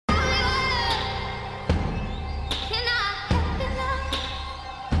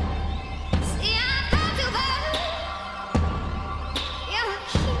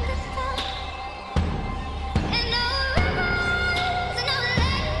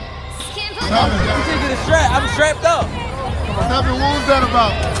You should get a strap. I'm strapped up. What's happening? What was that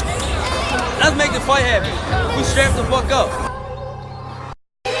about? Let's make the fight happen. We strapped the fuck up.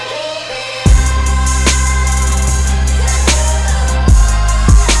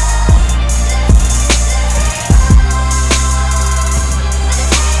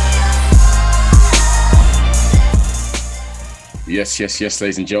 Yes,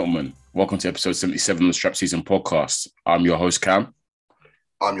 ladies and gentlemen. Welcome to episode 77 of the Strap Season podcast. I'm your host, Cam.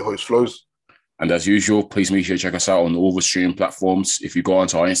 I'm your host, Flows. And as usual, please make sure you check us out on all the streaming platforms. If you go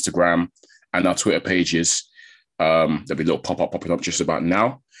onto our Instagram and our Twitter pages, there'll be a little pop-up popping up just about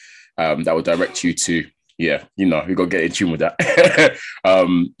now. That will direct you to, we got to get in tune with that.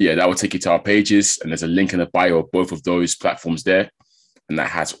 That will take you to our pages. And there's a link in the bio of both of those platforms there. And that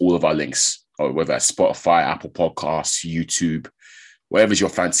has all of our links, whether that's Spotify, Apple Podcasts, YouTube, whatever's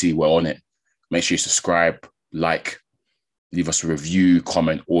your fancy, we're on it. Make sure you subscribe, like, leave us a review,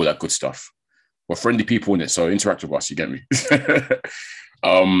 comment, all that good stuff. We're friendly people in it, so interact with us, you get me?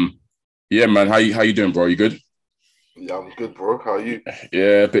 Man, how you doing, bro? You good? Yeah, I'm good, bro. How are you?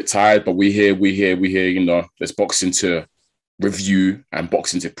 Yeah, a bit tired, but we here, there's boxing to review and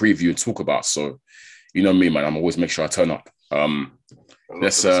boxing to preview and talk about. So, you know me, man, I'm always make sure I turn up.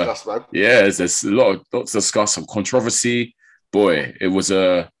 There's a lot to discuss, some controversy. Boy, it was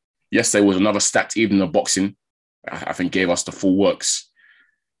yesterday was another stacked evening of boxing. I think gave us the full works.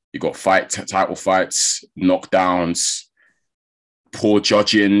 You got title fights, knockdowns, poor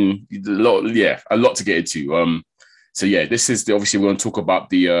judging, a lot to get into. This is obviously we're going to talk about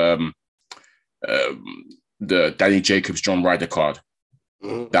the Danny Jacobs John Ryder card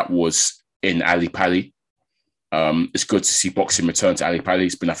that was in Ali Pali. It's good to see boxing return to Ali Pali.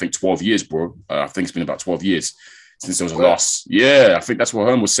 It's been, I think, 12 years, bro. I think it's been about 12 years since there was the last. Yeah, I think that's what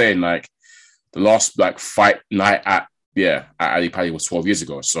Hearn was saying. Like the last fight night at Ali Pali was 12 years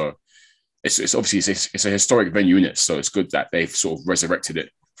ago. So it's obviously it's a historic venue in it. So it's good that they've sort of resurrected it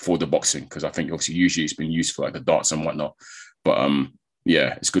for the boxing, because I think obviously usually it's been used for like the darts and whatnot. But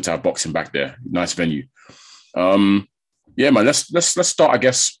it's good to have boxing back there. Nice venue. Man. Let's start, I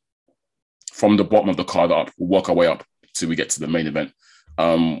guess, from the bottom of the card up. We'll work our way up till we get to the main event.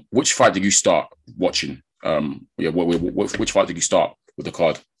 Which fight did you start watching? Which fight did you start with the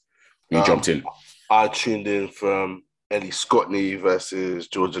card when you jumped in? I tuned in from Ellie Scotney versus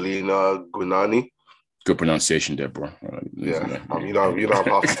Georgelina Guinani. Good pronunciation there, bro. I'm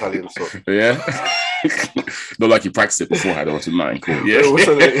half Italian, so yeah. Not like you practiced it beforehand or something. Cool. Yeah.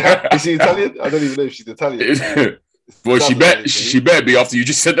 Is she Italian? I don't even know if she's Italian. Boy, she better be after you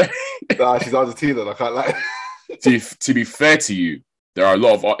just said that. Nah, she's Argentinian. I can't lie. To be fair to you, there are a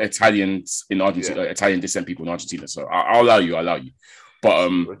lot of Italians in Argentina, Italian descent people in Argentina. So I'll allow you.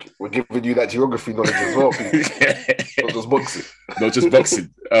 But we're giving you that geography knowledge as well, not just boxing. Not just boxing.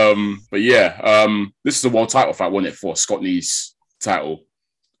 This is a world title fight, wasn't it, for Scotney's title?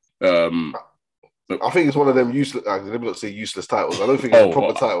 I think it's one of them useless. Let me not say useless titles. I don't think it's a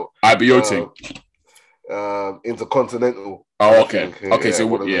proper title. IBO thing. Intercontinental. Oh, okay.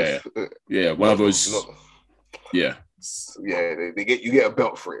 One of those. They get a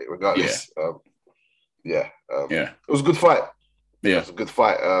belt for it regardless. It was a good fight. Yeah, it's a good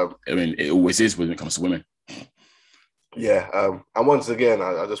fight. It always is when it comes to women. And once again,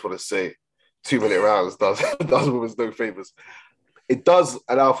 I just want to say, 2-minute rounds does women's no favors. It does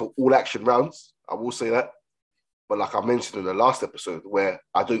allow for all action rounds. I will say that. But like I mentioned in the last episode, where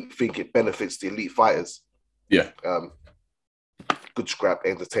I don't think it benefits the elite fighters. Yeah. Good scrap,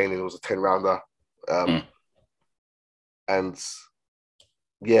 entertaining. It was a 10-rounder. And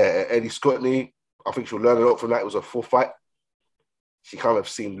Ellie Scotney, I think she'll learn a lot from that. It was a full fight. She kind of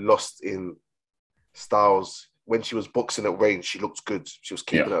seemed lost in styles. When she was boxing at range, she looked good. She was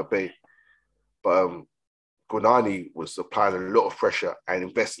keeping her at bay. But Guinani was applying a lot of pressure and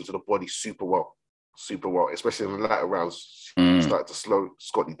investing into the body super well, especially in the latter rounds. She started to slow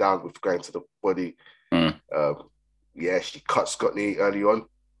Scotney down with going to the body. She cut Scotney early on.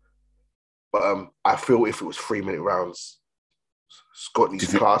 But I feel if it was 3-minute rounds,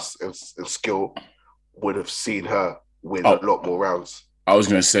 Scotney's class and skill would have seen her win a lot more rounds. I was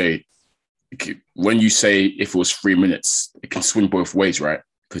going to say, when you say if it was 3 minutes, it can swing both ways, right?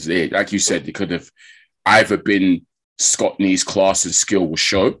 Because like you said, it could have either been Scotney's class and skill will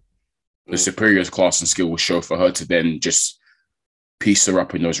show, the superior class and skill will show for her to then just piece her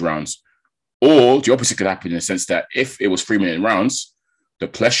up in those rounds. Or the opposite could happen in the sense that if it was 3-minute rounds, the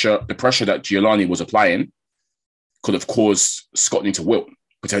pressure that Giolani was applying could have caused Scotney to wilt,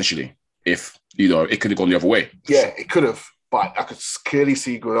 potentially, if it could have gone the other way. Yeah, it could have. But I could clearly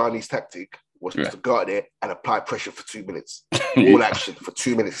see Guinani's tactic was to guard it and apply pressure for 2 minutes. All action for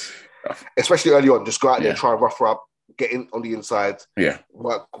 2 minutes. especially early on. Just go out there, Yeah. try and rough her up, get in on the inside, Yeah.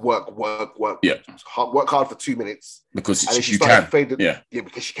 work, Yeah. work hard for 2 minutes. Because And then she you started can. fading. Yeah. Yeah,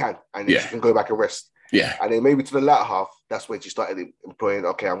 because she can. And then Yeah. she can go back and rest. Yeah. And then maybe to the latter half, that's when she started employing,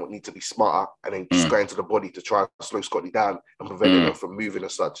 okay, I need to be smarter, and then just going to the body to try and slow Scotty down and preventing her from moving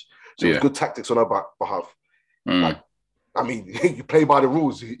as such. So it was good tactics on her behalf. Like, I mean, you play by the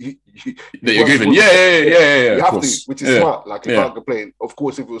rules. You that you're given. towards- Yeah. You of have to, course. which is smart. Like, you can't complain. Of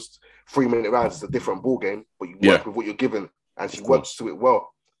course, if it was 3-minute rounds, it's a different ball game, but you work with what you're given, and she works to it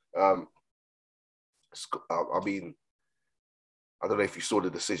well. I mean, I don't know if you saw the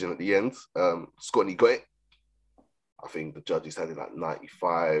decision at the end. Scotty got it. I think the judges had it like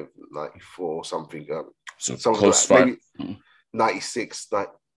 95, 94, something. So something close like, fight. maybe 96.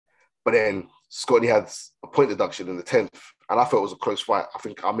 But then Scotty had a point deduction in the 10th, and I thought it was a close fight. I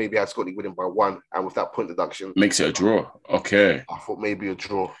think I maybe had Scotty winning by 1, and with that point deduction, Makes it a draw. Okay. I thought maybe a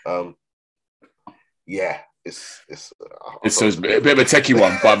draw. Yeah, it's a bit of a techie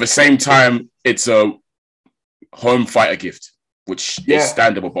one, but at the same time, it's a home fighter gift, which is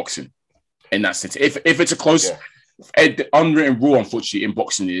standard with boxing in that sense. If it's a close, the unwritten rule, unfortunately, in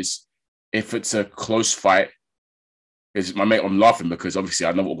boxing is if it's a close fight. Is my mate? I'm laughing because obviously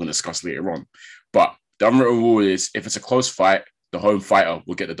I know what we're going to discuss later on, but the unwritten rule is if it's a close fight, the home fighter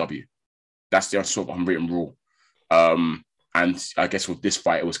will get the W. That's the sort of unwritten rule. And I guess with this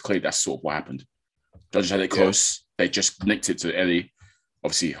fight, it was clear that's sort of what happened. Judges had it close. They just nicked it to Ellie.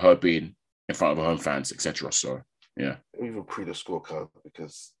 Obviously, her being in front of her home fans, etc. So, yeah. Even pre the scorecard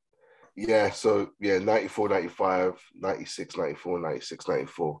because, 94, 95, 96, 94, 96,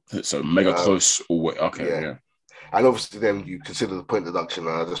 94. So, mega close. Okay, yeah. And obviously, then you consider the point deduction,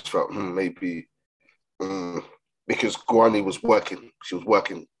 and I just felt maybe because Guani was working, she was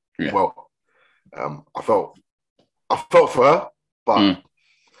working well. I felt for her, but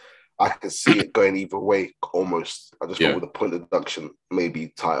I could see it going either way almost. I just felt with the point deduction,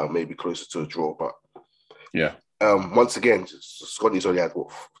 maybe tighter, maybe closer to a draw. But once again, Scotty's only had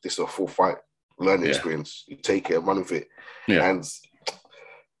this is a full fight learning experience. You take it and run with it, and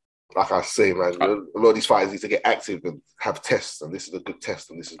like I say, man, a lot of these fighters need to get active and have tests, and this is a good test,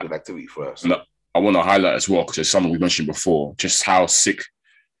 and this is good activity for us. So. I want to highlight as well, because it's something we mentioned before, just how sick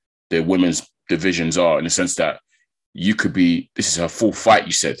the women's divisions are in the sense that this is her full fight,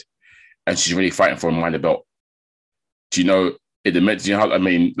 you said, and she's really fighting for a minor belt. Do you know how, I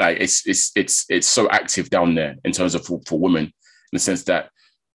mean, like it's so active down there in terms of for women, in the sense that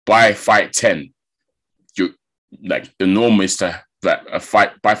by fight 10, you like the norm is that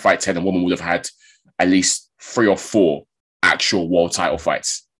by fight 10, a woman would have had at least 3 or 4 actual world title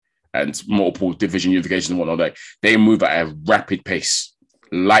fights and multiple division unifications and whatnot. Like they move at a rapid pace,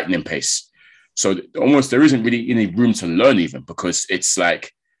 lightning pace. So almost there isn't really any room to learn even, because it's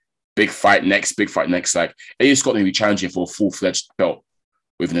like big fight next. Like it's got to be challenging for a full-fledged belt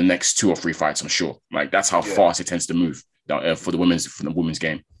within the next 2 or 3 fights, I'm sure. Like that's how fast it tends to move for the women's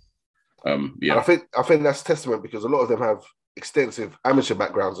game. And I think that's testament because a lot of them have extensive amateur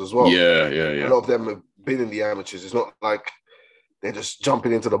backgrounds as well. Yeah. A lot of them have been in the amateurs. It's not like they're just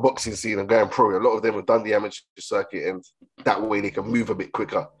jumping into the boxing scene and going pro. A lot of them have done the amateur circuit, and that way they can move a bit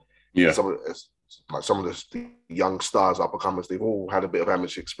quicker. Yeah. Some of the young stars, up-and-comers, they've all had a bit of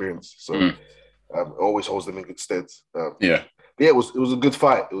amateur experience. So it always holds them in good stead. But it was a good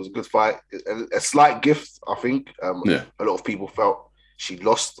fight. It was a good fight. A slight gift, I think. A lot of people felt she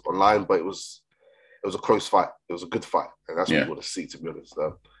lost online, but it was a close fight. It was a good fight, and that's what we want to see, to be honest.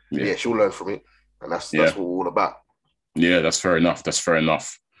 She'll learn from it, and that's what we're all about. Yeah, that's fair enough. Let's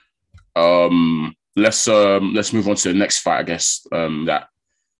move on to the next fight, I guess. That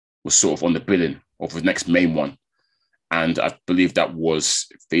was sort of on the billing of the next main one, and I believe that was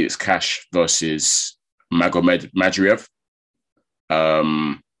Felix Cash versus Magomed Madriev.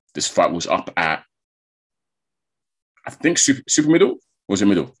 This fight was up at, I think, super middle. Was it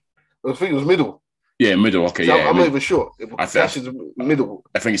middle? I think it was middle. Yeah, middle. Okay, so I'm not even sure. Cash is middle.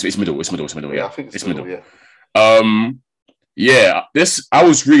 I think it's middle. It's middle. Yeah, I think it's middle. I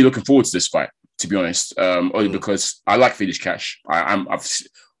was really looking forward to this fight, to be honest. Only because I like Felix Cash.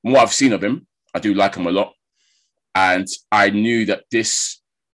 From what I've seen of him, I do like him a lot, and I knew that this.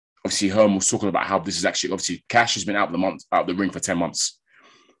 Obviously, Herm was talking about how this is actually obviously Cash has been out of the ring for 10 months.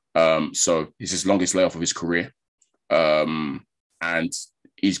 So it's his longest layoff of his career, and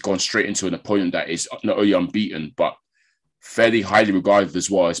he's gone straight into an opponent that is not only unbeaten but fairly highly regarded as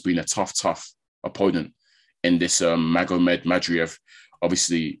well as being a tough opponent in this Magomed Madriev.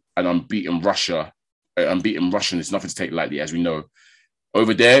 Obviously, an unbeaten Russian is nothing to take lightly, as we know.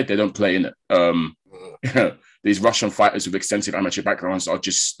 Over there, they don't play in it. these Russian fighters with extensive amateur backgrounds are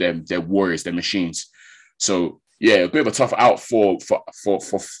just they're warriors, they're machines. So yeah, a bit of a tough out for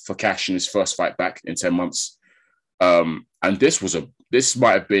Cash in his first fight back in 10 months. And this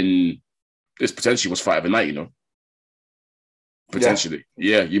potentially was fight of the night, you know. Potentially.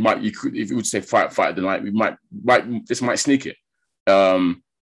 Yeah, you could, if you would say fight of the night, this might sneak it.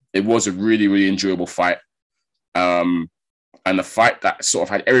 It was a really, really enjoyable fight. And a fight that sort of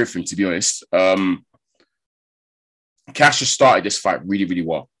had everything, to be honest. Cash has started this fight really, really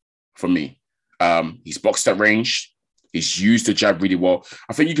well for me. He's boxed at range. He's used the jab really well.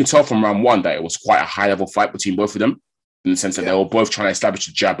 I think you can tell from round one that it was quite a high-level fight between both of them, in the sense that they were both trying to establish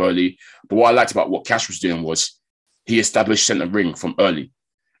the jab early. But what I liked about what Cash was doing was he established center ring from early,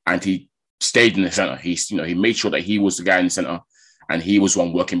 and he stayed in the center. He made sure that he was the guy in the center, and he was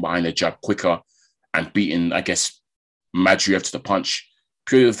one working behind the jab quicker and beating, I guess, Madriev to the punch.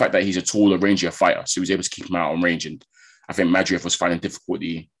 Purely the fact that he's a taller, rangier fighter, so he was able to keep him out on range. And I think Madriev was finding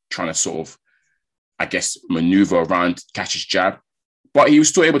difficulty trying to sort of, I guess, maneuver around Cash's jab, but he was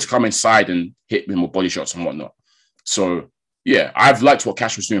still able to come inside and hit him with body shots and whatnot. So yeah, I've liked what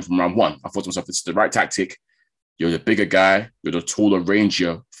Cash was doing from round one. I thought to myself, it's the right tactic. You're the bigger guy, you're the taller,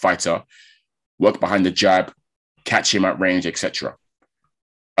 rangier fighter. Work behind the jab, catch him at range, etc.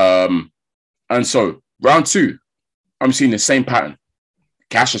 And so round two, I'm seeing the same pattern.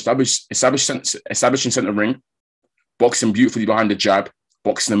 Cash establishing center ring, boxing beautifully behind the jab,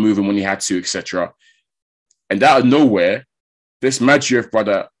 boxing and moving when he had to, etc. And out of nowhere, this Madriev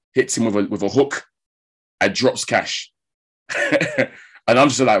brother hits him with a hook and drops Cash. And I'm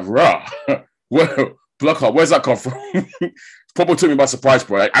just like, rah, well, Bloodclot, where's that come from? Probably took me by surprise,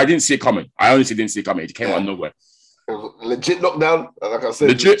 bro. I didn't see it coming. I honestly didn't see it coming. It came out of nowhere. Legit knockdown, like I said.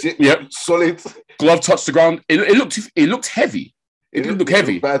 Legit, yep. Solid. Glove touched the ground. It looked heavy. It didn't look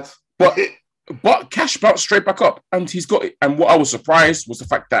heavy. Bad. But Cash bounced straight back up, and he's got it. And what I was surprised was the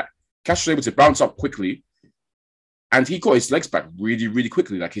fact that Cash was able to bounce up quickly, and he got his legs back really, really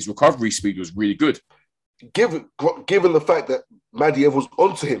quickly. Like his recovery speed was really good. Given the fact that Madiev was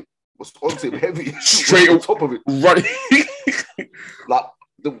onto him heavy, straight on top of it, right? Like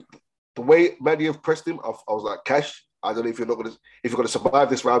the way Madiev pressed him, I was like, Cash, I don't know if you're gonna survive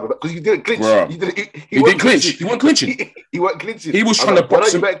this round, because he didn't clinch. Bro. He didn't clinch. He wasn't clinching. He wasn't clinching. He was trying to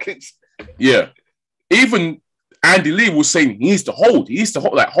box him. Yeah. Even Andy Lee was saying he needs to hold. He needs to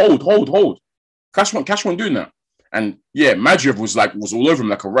hold. Like hold. Cash wasn't doing that. And yeah, Madiev was all over him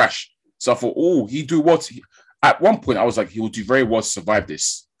like a rash. So I thought, oh, he do what? At one point, I was like, he will do very well to survive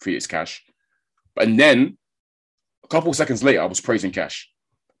this Felix Cash. And then a couple of seconds later, I was praising Cash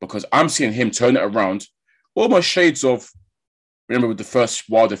because I'm seeing him turn it around, almost shades of, remember with the first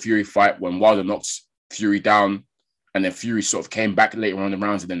Wilder Fury fight when Wilder knocked Fury down and then Fury sort of came back later on in the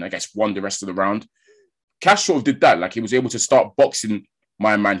rounds and then I guess won the rest of the round. Cash sort of did that. Like he was able to start boxing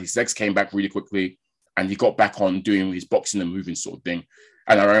my man. His legs came back really quickly and he got back on doing his boxing and moving sort of thing.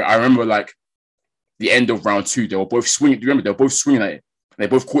 And I remember like the end of round two, they were both swinging. Do you remember? They were both swinging at it. They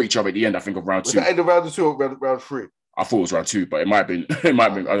both caught each other at the end, I think, of round two. Was the end of round two or round three? I thought it was round two, but it might have been. I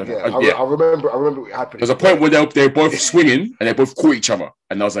remember what happened. There's a point where they were both swinging and they both caught each other,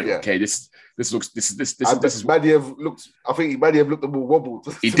 and I was like, okay, this is Madiev looked. I think Madiev looked a little wobbled.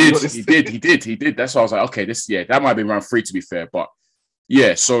 He did. That's why I was like, okay, that might have been round three to be fair, but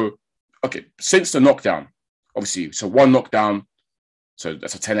yeah. So okay, since the knockdown, obviously, so one knockdown, so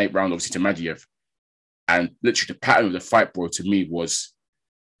that's a 10-8 round, obviously to Madiev, and literally the pattern of the fight, bro, to me was,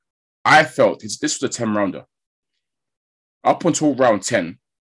 I felt this was a 10-rounder. Up until round 10,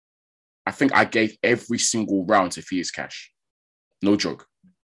 I think I gave every single round to Felix Cash. No joke.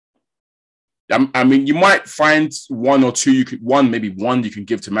 I mean, you might find one or two, maybe one you can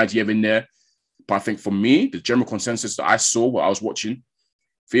give to Madiev in there. But I think for me, the general consensus that I saw while I was watching,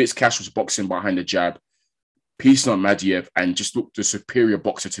 Felix Cash was boxing behind the jab, piecing on Madiev, and just looked the superior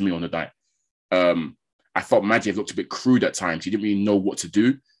boxer to me on the night. I thought Madiev looked a bit crude at times. He didn't really know what to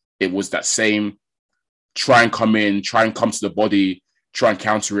do. It was that same try and come in, try and come to the body, try and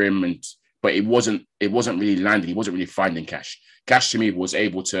counter him, but it wasn't really landing. He wasn't really finding Cash. Cash to me was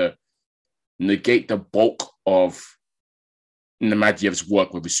able to negate the bulk of Madiev's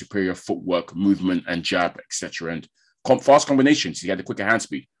work with his superior footwork, movement, and jab, etc. And fast combinations. He had the quicker hand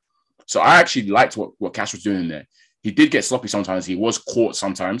speed. So I actually liked what Cash was doing in there. He did get sloppy sometimes. He was caught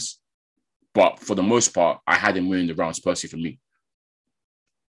sometimes. But for the most part, I had him winning the rounds personally for me.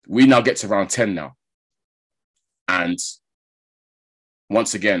 We now get to round 10 now. And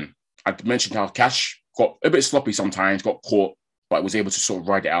once again, I mentioned how Cash got a bit sloppy sometimes, got caught, but was able to sort of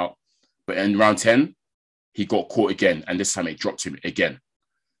ride it out. But in round 10, he got caught again, and this time it dropped him again.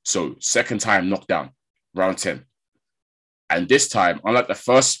 So second time knockdown. round 10. And this time, unlike the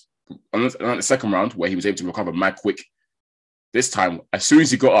second round where he was able to recover mad quick, this time, as soon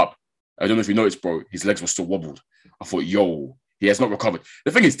as he got up, I don't know if you noticed, bro, his legs were still wobbled. I thought, yo, he has not recovered.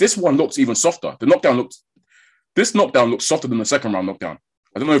 The thing is, this one looks even softer. This knockdown looked softer than the second round knockdown.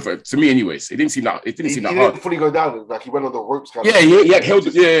 I don't know if to me, anyways, it didn't seem that hard. He didn't fully go down. Like he went on the ropes.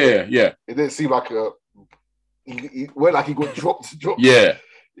 Yeah. It didn't seem like he went like he got dropped. Yeah,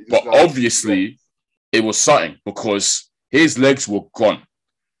 but obviously it was something because his legs were gone,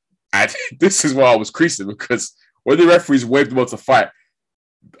 and this is why I was creasing because when the referees waved him out to fight,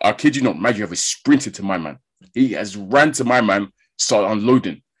 I kid you not, Maggie has sprinted to my man. He has ran to my man, started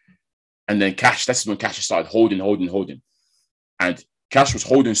unloading, and then Cash. That's when Cash started holding, and Cash was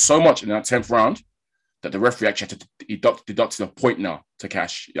holding so much in that 10th round that the referee actually had to deduct a point now to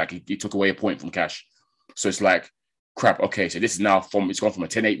Cash. Like he took away a point from Cash. So it's like, crap, okay, so this is now it's gone from a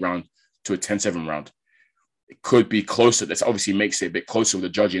 10-8 round to a 10-7 round. It could be closer. That obviously makes it a bit closer with the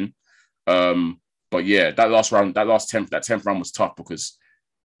judging. But yeah, that 10th round was tough because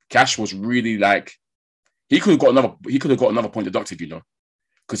Cash was really like, he could have got another point deducted, you know,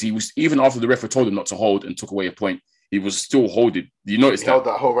 because he was, even after the referee told him not to hold and took away a point, he was still holding. You noticed that? He held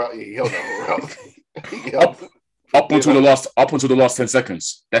that whole round. Up until the last 10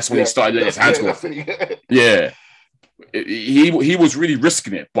 seconds. That's when he started letting his hands go. Yeah. He was really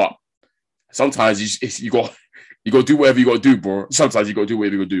risking it, but sometimes you got to do whatever you got to do, bro. Sometimes you got to do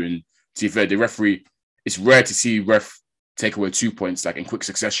whatever you got to do. And to be fair, the referee, it's rare to see ref take away 2 points like in quick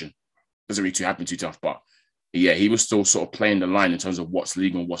succession. Doesn't really happen too tough, but yeah, he was still sort of playing the line in terms of what's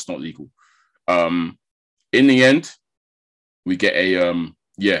legal and what's not legal. In the end, we get a UD.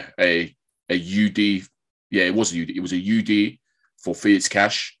 Yeah, it was a UD. It was a UD for Felix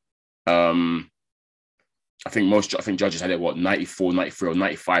Cash. I think judges had it 94, 93, or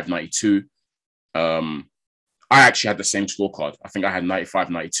 95, 92. I actually had the same scorecard. I think I had 95,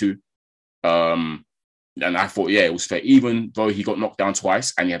 92. And I thought, yeah, it was fair. Even though he got knocked down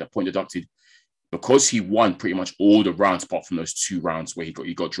twice and he had a point deducted, because he won pretty much all the rounds apart from those 2 rounds where he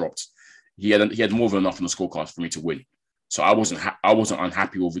got dropped. He had more than enough on the scorecard for me to win. So I wasn't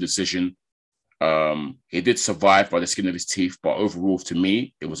unhappy with the decision. He did survive by the skin of his teeth, but overall, to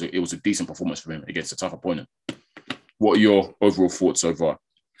me, it was a decent performance for him against a tough opponent. What are your overall thoughts over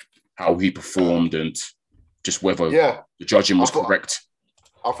how he performed and just whether the judging was correct?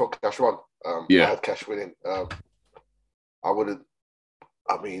 I thought Cash won. I had Cash winning.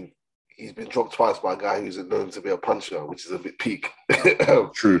 He's been dropped twice by a guy who's known to be a puncher, which is a bit peak.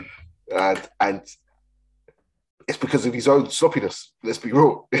 True. And it's because of his own sloppiness. Let's be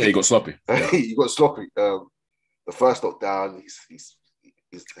real. Yeah, he got sloppy. He got sloppy. The first knockdown, his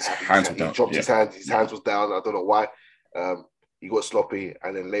hands were down. He dropped his hands. His hands was down. I don't know why. He got sloppy,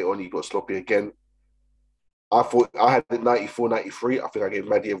 and then later on he got sloppy again. I thought I had it 94, 93. I think I gave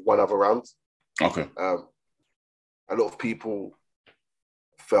Madiev one other round. Okay. A lot of people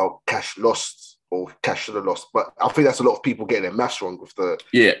felt Cash lost or Cash should have lost, but I think that's a lot of people getting their maths wrong with the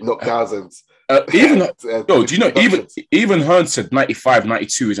knockdowns and even Hearn said 95,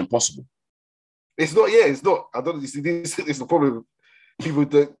 92 is impossible. It's not. Yeah, it's not. I don't. This is the problem. People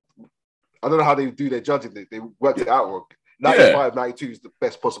that I don't know how they do their judging. They worked it out wrong. 95, 92 is the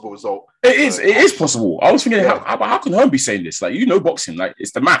best possible result. It is possible. I was thinking, how can Hearn be saying this? Like, boxing, like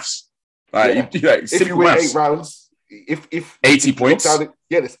it's the maths. Like, if you win maths. 8 rounds, if 80 points,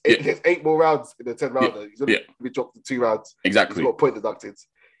 there's 8 more rounds in the 10 rounder. He's only been dropped in 2 rounds. Exactly. He's got a point deducted.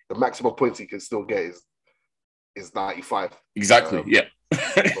 The maximum points he can still get is 95. Exactly.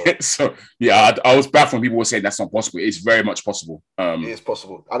 So I was baffled when people were saying that's not possible. It's very much possible. It is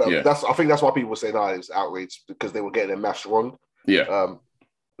possible. I think that's why people were saying it was outraged because they were getting their maths wrong. 95,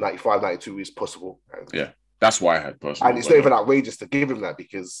 92 is possible. That's why I had personally. And it's not even outrageous to give him that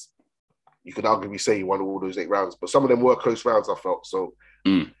because you could arguably say he won all those 8 rounds, but some of them were close rounds, I felt. So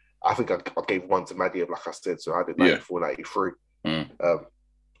I think I gave one to Madiev, like I said. So I did 94, 93.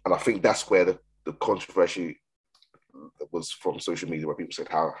 And I think that's where the controversy was from social media, where people said,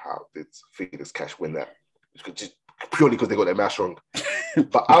 how did Felix Cash win that? Just purely because they got their maths wrong.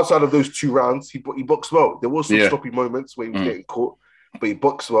 But outside of those 2 rounds, he boxed well. There was some sloppy moments where he was getting caught, but he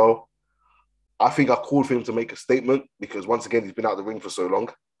boxed well. I think I called for him to make a statement because once again, he's been out of the ring for so long.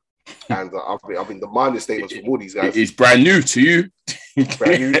 And I've been demanding statements from all these guys. He's brand new to you.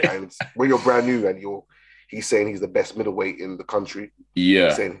 Brand new, and when you're brand new and he's saying he's the best middleweight in the country. Yeah.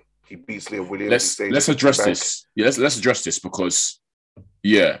 He's saying he beats Leon Williams. Let's address this. Yeah, let's address this because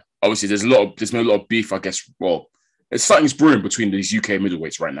obviously there's been a lot of beef, I guess. Well, something's brewing between these UK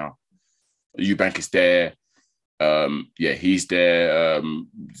middleweights right now. Eubank is there. He's there.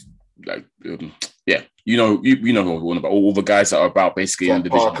 you know who we're on about. All the guys that are about basically in the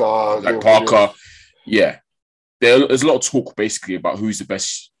division, like Parker. Yeah, there's a lot of talk basically about who's the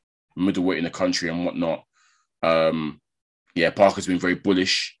best middleweight in the country and whatnot. Parker's been very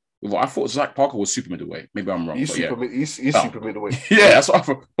bullish. Well, I thought Zach Parker was super middleweight. Maybe I'm wrong. He's super middleweight. Yeah, that's what I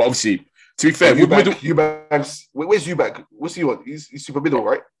thought. But obviously, to be fair, Eubanks, where's Eubank? What's he on? He's super middle,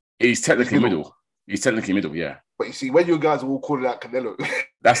 right? He's technically middle. He's technically middle, yeah. But you see, when you guys are all calling out Canelo,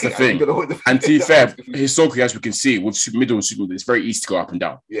 that's the thing. And to be fair, historically, as we can see, with super middle and super middle, it's very easy to go up and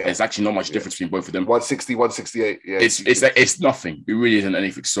down. Yeah. There's actually not much difference between both of them. 160, 168. Yeah, it's nothing. It really isn't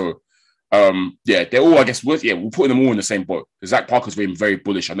anything. So, they're all, I guess, we're putting them all in the same boat. Zach Parker's been very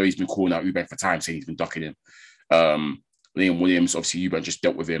bullish. I know he's been calling out Eubank for time, saying he's been ducking him. Liam Williams, obviously, Eubank just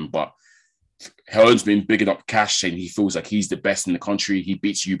dealt with him, but Hearn's been bigging up Cash, saying he feels like he's the best in the country. He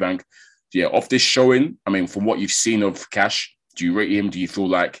beats Eubank. Yeah, off this showing, I mean, from what you've seen of Cash, do you rate him? Do you feel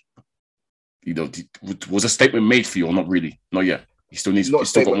like, was a statement made for you or not really? Not yet. He still needs. Not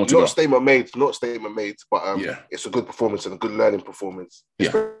statement made, but it's a good performance and a good learning performance,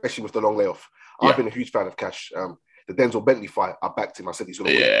 especially with the long layoff. I've been a huge fan of Cash. The Denzel Bentley fight, I backed him. I said he's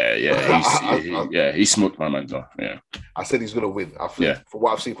going to win. He smoked my man though. Yeah, I said he's going to win. I think from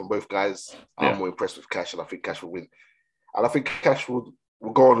what I've seen from both guys, I'm more impressed with Cash, and I think Cash will win. And I think Cash will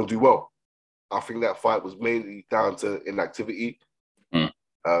go on and do well. I think that fight was mainly down to inactivity, and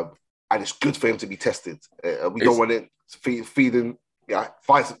it's good for him to be tested. We don't want it feeding,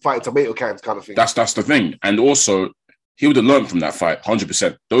 fighting tomato cans kind of thing. That's the thing, and also he would have learned from that fight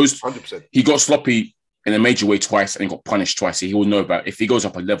 100%. 100%. He got sloppy in a major way twice and got punished twice. So he will know about if he goes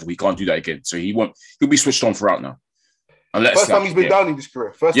up a level, he can't do that again. So he'll be switched on throughout now. First time he's been down in his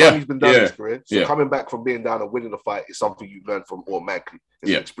career. So coming back from being down and winning a fight is something you learn from automatically.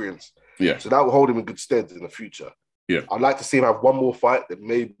 It's an experience. Yeah. So that will hold him in good stead in the future. Yeah. I'd like to see him have one more fight, then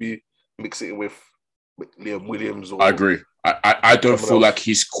maybe mix it in with Liam Williams. I agree. I don't feel like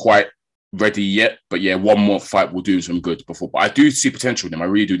he's quite ready yet, but one more fight will do him some good before. But I do see potential in him. I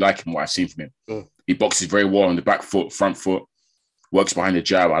really do like him, what I've seen from him. He boxes very well on the back foot, front foot, works behind the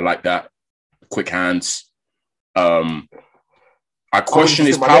jab. I like that. Quick hands. I question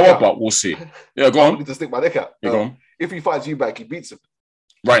his power, but we'll see. Yeah, go on. I need to stick my neck out. Go on. If he fights Eubank, he beats him.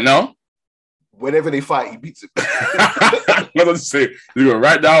 Right now? Whenever they fight, he beats him. I'm not going to say,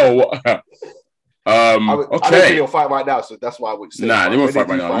 right now or what? Okay. I don't think he'll fight right now, so that's why I would say. Nah, they won't fight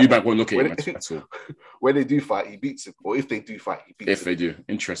right now. Eubank won't look at him at all. When they do fight, he beats him. Or if they do fight, he beats him. If they do.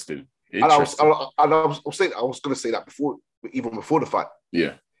 Interesting. And I was going to say that even before the fight.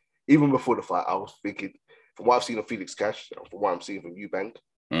 Yeah. Even before the fight, I was thinking, from what I've seen of Felix Cash, from what I'm seeing from Eubank,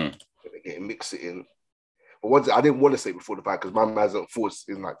 they're getting mix it in. But I didn't want to say it before the fight because my man's at force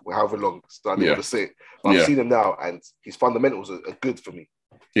in like however long, so I didn't want to say it. But I've seen him now, and his fundamentals are good for me.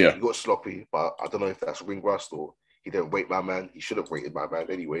 Yeah, he got sloppy, but I don't know if that's ring rust or he didn't rate my man. He should have rated my man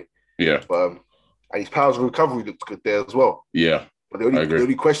anyway. Yeah, but and his powers of recovery looked good there as well. Yeah, but the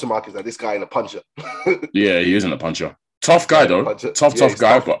only question mark is that this guy ain't a puncher. Yeah, he isn't a puncher. Tough guy though. Tough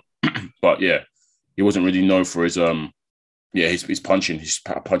guy, tough. But yeah, he wasn't really known for his his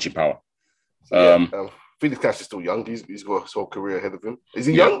punching power. Felix Cash is still young. He's got his whole career ahead of him. Is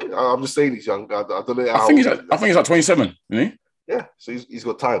he young? I'm just saying he's young. I don't know. I think he's like 27, isn't he? Yeah, so he's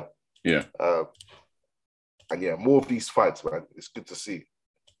got time. Yeah. And more of these fights, man. It's good to see.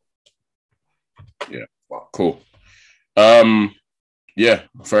 Yeah. Wow. Cool. Yeah,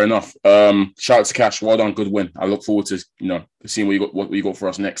 fair enough. Shout out to Cash. Well done. Good win. I look forward to seeing what you got for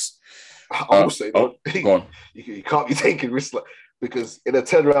us next. I will say, go on. You can't be taking risks because in a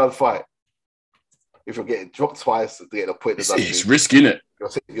 10-round fight, if you're getting dropped twice to get a point, it's risky, isn't it?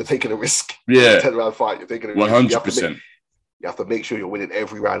 You're taking a risk. Yeah, 10-round fight, you're taking a risk. 100%. You have to make sure you're winning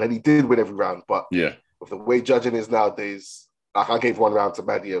every round, and he did win every round. But with the way judging is nowadays, like I gave one round to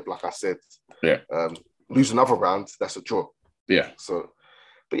Madiev, like I said. Yeah. Lose another round, that's a draw. Yeah. So,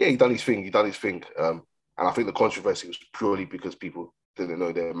 but he done his thing. And I think the controversy was purely because people didn't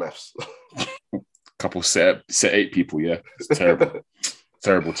know their maths. Couple set 8 people, yeah. It's terrible.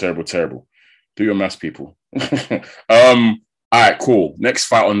 terrible. Do your maths, people. All right, cool. Next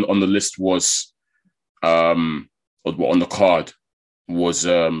fight on the list was on the card was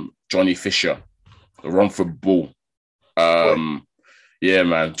Johnny Fisher, the Romford Bull. Yeah,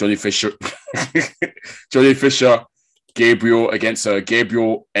 man. Johnny Fisher, Gabriel against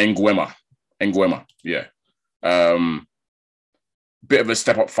Gabriel Nguema. Yeah. Bit of a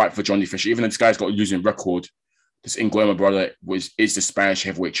step-up fight for Johnny Fisher. Even though this guy's got a losing record, this Nguema brother is the Spanish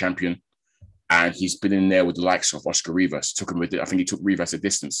heavyweight champion. And he's been in there with the likes of Oscar Rivas. I think he took Rivas a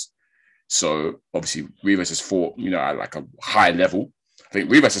distance. So, obviously, Rivas has fought, at like a high level. I think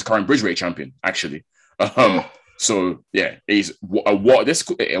Rivas is current bridgeweight champion, actually. Yeah. So yeah, he's a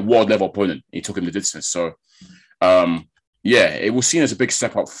world level opponent. He took him the distance. So yeah, it was seen as a big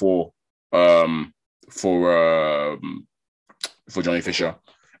step up for Johnny Fisher,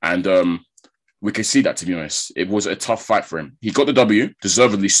 and we can see that, to be honest. It was a tough fight for him. He got the W,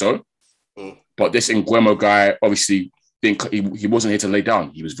 deservedly so. But this Nguemo guy obviously he wasn't here to lay down.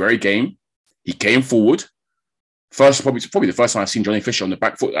 He was very game. He came forward. Probably the first time I've seen Johnny Fisher on the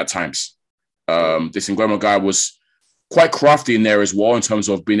back foot at times. This Nguemo guy was quite crafty in there as well in terms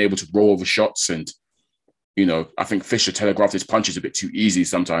of being able to roll over shots. And, you know, I think Fisher telegraphed his punches a bit too easy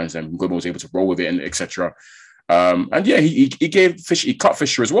sometimes, and Nguemo was able to roll with it, and etc. And yeah, he cut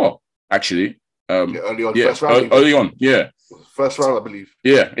Fisher as well, actually. Early on, first round. Early on, yeah. First round, I believe.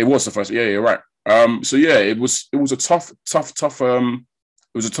 Yeah, it was the first. Yeah, you're right. So yeah, it was a tough. It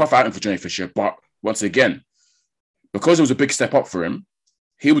was a tough outing for Johnny Fisher, but once again, because it was a big step up for him,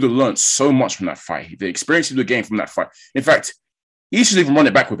 he would have learned so much from that fight. The experience he would have gained from that fight. In fact, he should even run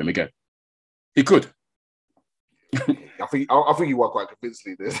it back with him again. He could. I think he won quite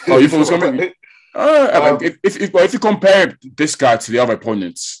convincingly. Oh, you thought it was going to be? If you compare this guy to the other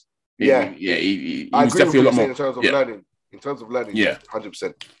opponents, he was definitely a lot more. In terms of learning, yeah,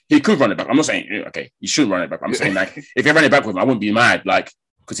 100%. He could run it back. I'm not saying he shouldn't run it back. I'm saying if he ran it back with him, I wouldn't be mad.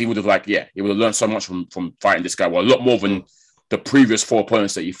 Because he would have he would have learned so much from fighting this guy. Well, a lot more than the previous 4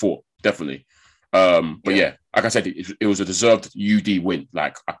 opponents that he fought, definitely. But yeah, like I said, it was a deserved UD win.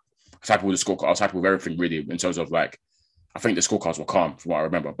 I was happy with the scorecard. I was happy with everything really in terms of I think the scorecards were calm from what I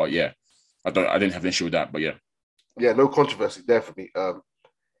remember. But yeah, I didn't have an issue with that. But yeah, no controversy there for me.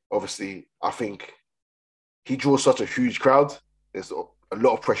 Obviously, I think he draws such a huge crowd. There's a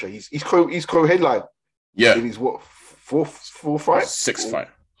lot of pressure. He's co-headline. Yeah, in his fourth fight, sixth fight,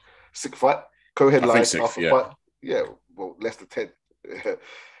 co-headline sixth, fight. Yeah, well, less than 10.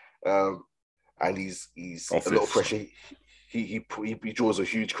 And he's a lot of pressure. He draws a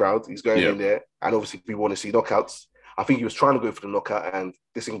huge crowd. He's going in there, and obviously we want to see knockouts. I think he was trying to go for the knockout, and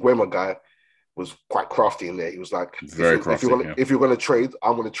this Nguema guy was quite crafty in there. He was like, very crafty. If you're going to trade,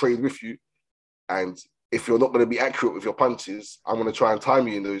 I'm going to trade with you, and if you're not going to be accurate with your punches, I'm going to try and time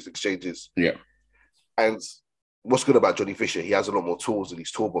you in those exchanges. Yeah. And what's good about Johnny Fisher, he has a lot more tools in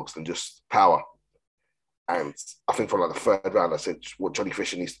his toolbox than just power. And I think from the third round, I said what Johnny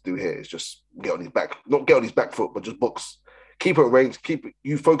Fisher needs to do here is just get on his back, not get on his back foot, but just box. Keep it at range,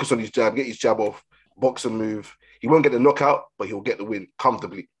 you focus on his jab, get his jab off, box and move. He won't get the knockout, but he'll get the win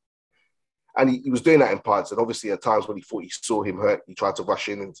comfortably. And he was doing that in parts. And obviously at times when he thought he saw him hurt, he tried to rush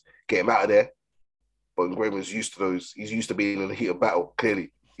in and get him out of there. But Nguema's used to those. He's used to being in the heat of battle,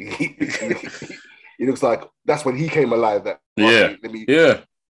 clearly. He looks like that's when he came alive. Let me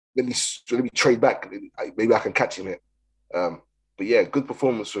trade back. Maybe I can catch him here. But yeah, good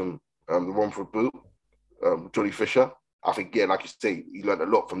performance from the Romford boot, Johnny Fisher. I think, like you say, he learned a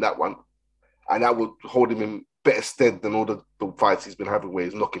lot from that one. And that would hold him in better stead than all the fights he's been having where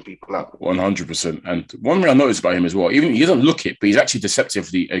he's knocking people out. 100%. And one thing I noticed about him as well, even he doesn't look it, but he's actually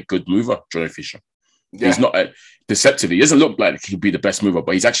deceptively a good mover, Johnny Fisher. Yeah. He's not deceptively. He doesn't look like he'd be the best mover,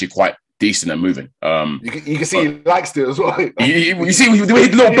 but he's actually quite decent at moving. You can see he likes it as well. You see the way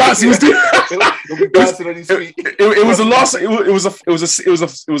the little bounce he was doing. It was the last.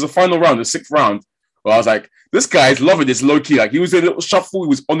 It was a final round, the 6th round. Where I was like, this guy's loving this low key. He was in a little shuffle. He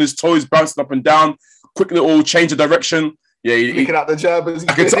was on his toes, bouncing up and down. Quick little change of direction. Yeah, picking out the jab.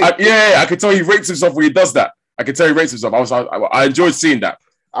 I could tell he rates himself when he does that. I could tell he rates himself. I enjoyed seeing that.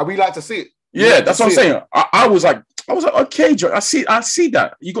 And we like to see it. Yeah, that's what I'm saying. I was like, okay, Joe, I see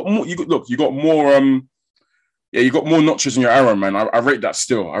that. You got more notches in your arrow, man. I rate that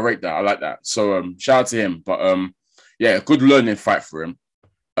still. I rate that. I like that. So shout out to him. But yeah, good learning fight for him.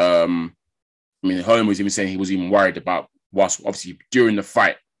 I mean, Holm was even saying he was even worried about whilst obviously during the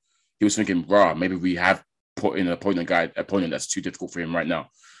fight, he was thinking, maybe we have put in an opponent that's too difficult for him right now.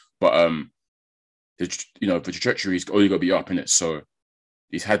 But the trajectory is only going to be up in it. So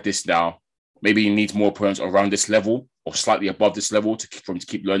he's had this now. Maybe he needs more opponents around this level or slightly above this level for him to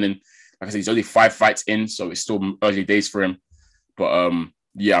keep learning. Like I said, he's only 5 fights in, so it's still early days for him. But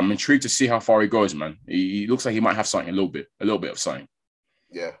yeah, I'm intrigued to see how far he goes, man. He looks like he might have something, a little bit of something.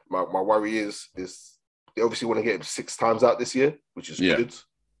 Yeah, my worry is they obviously want to get him 6 times out this year, which is good.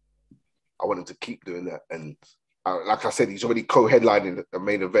 I want him to keep doing that. And like I said, he's already co-headlining the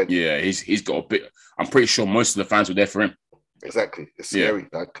main event. Yeah, he's got a bit. I'm pretty sure most of the fans were there for him. Exactly. It's scary.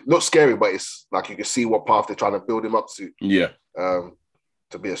 Not scary, but it's like you can see what path they're trying to build him up to. Yeah.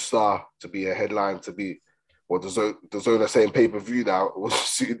 To be a star, to be a headline, to be the zone are saying pay-per-view now.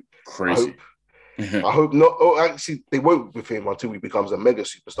 Crazy. I hope not. Oh, actually, they won't with him until he becomes a mega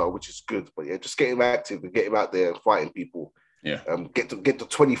superstar, which is good. But yeah, just get him active and get him out there and fighting people. Yeah. Get to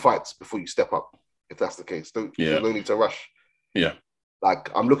 20 fights before you step up, if that's the case. There's no need to rush. Yeah. Like,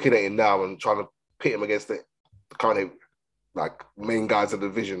 I'm looking at him now and trying to pit him against the kind of like main guys of the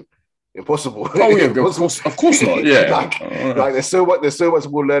division. Impossible. Oh yeah, of course not. Yeah. like there's so much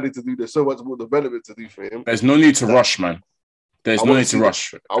more learning to do. There's so much more development to do for him. There's no need to rush, man. There's no need to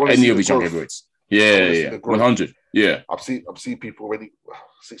rush any of these young heavyweights. Yeah. 100. Yeah. I've seen people already. I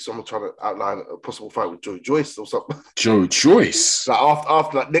see someone trying to outline a possible fight with Joe Joyce or something. Joe Joyce. Like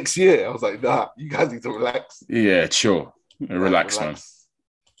after like next year, I was like, nah, you guys need to relax. Yeah, sure. Relax, man.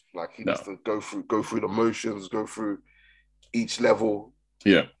 Like he needs to go through the motions, go through each level.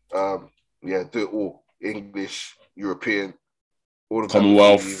 Yeah. Do it all. English, European, all of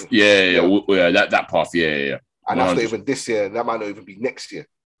Commonwealth. That path. Yeah. And that's not even this year. That might not even be next year.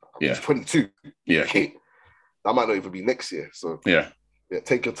 He's 22. Yeah. That might not even be next year. So yeah,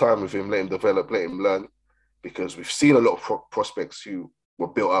 take your time with him, let him develop, let him learn. Because we've seen a lot of prospects who were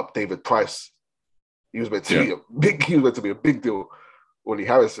built up. David Price, he was meant to be a big deal. Ollie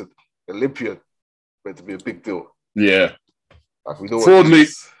Harrison, Olympian, meant to be a big deal. Yeah. Like we know Fraudly.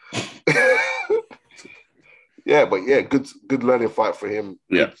 Good learning fight for him.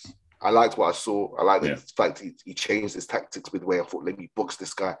 Yeah. I liked what I saw. I like the fact he changed his tactics midway and thought, let me box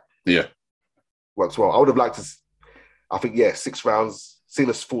this guy. Yeah. Works well. I would have liked to, I think, 6 rounds. Seeing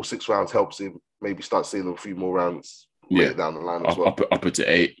us full 6 rounds helps him maybe start seeing a few more rounds down the line as well. Up to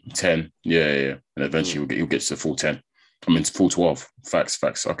 8, 10. Yeah. And eventually he'll get to full 10. I mean, full 12.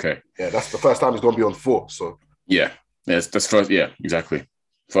 Facts. Okay. Yeah, that's the first time he's going to be on 4. So yeah, that's first. Yeah, exactly.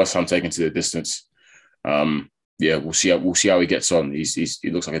 First time taken to the distance. We'll see how he gets on. He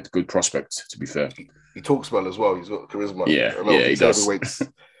looks like a good prospect. To be fair, he talks well as well. He's got charisma. Yeah, he does. Heavyweights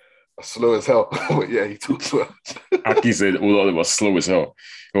are slow as hell, but yeah, he talks well. Aki said all of them are slow as hell.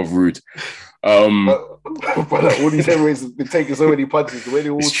 Or rude. But all these heavyweights have been taking so many punches. The way they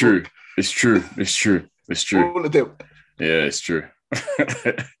all It's true. All of them. Yeah, it's true.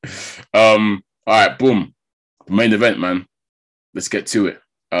 All right, boom. The main event, man. Let's get to it.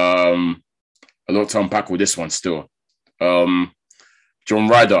 A lot to unpack with this one still. John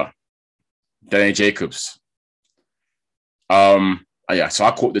Ryder, Danny Jacobs. So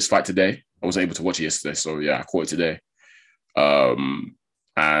I caught this fight today. I wasn't able to watch it yesterday, so yeah, I caught it today.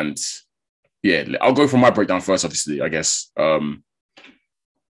 And yeah, I'll go for my breakdown first, obviously, I guess.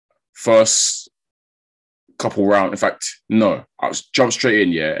 First couple rounds, in fact, no, I'll jump straight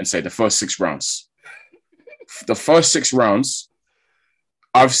in, and say the first 6 rounds. The first 6 rounds,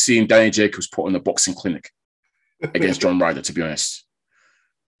 I've seen Danny Jacobs put on a boxing clinic against John Ryder, to be honest.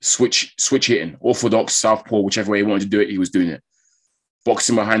 Switch hitting, orthodox, southpaw, whichever way he wanted to do it, he was doing it.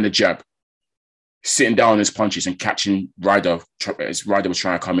 Boxing behind the jab, sitting down on his punches and catching Ryder as Ryder was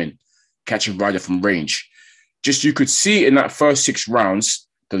trying to come in, catching Ryder from range. Just you could see in that first 6 rounds,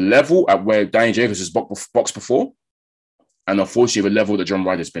 the level at where Danny Jacobs has boxed before, and unfortunately the level that John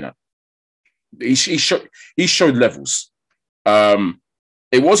Ryder's been at. He showed levels.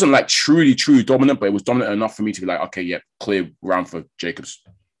 It wasn't like truly dominant, but it was dominant enough for me to be like, okay, yeah, clear round for Jacobs.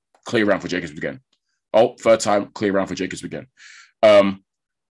 Clear round for Jacobs again. Oh, third time, clear round for Jacobs again.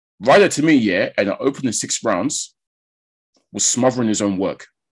 Ryder, to me, and the opening 6 rounds was smothering his own work.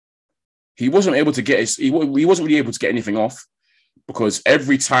 He wasn't able to get he wasn't really able to get anything off because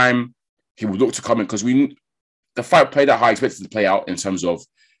every time he would look to come in, because the fight played out how I expected it to play out in terms of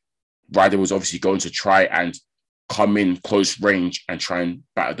Ryder was obviously going to try and come in close range and try and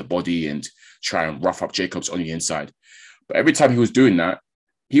batter the body and try and rough up Jacobs on the inside. But every time he was doing that,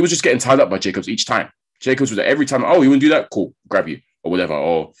 he was just getting tied up by Jacobs each time. Jacobs was like, every time, oh, you want to do that? Cool, grab you or whatever.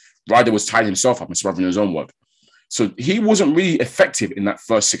 Or Ryder was tying himself up and smothering his own work. So he wasn't really effective in that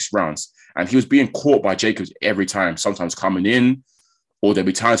first 6 rounds. And he was being caught by Jacobs every time, sometimes coming in, or there'd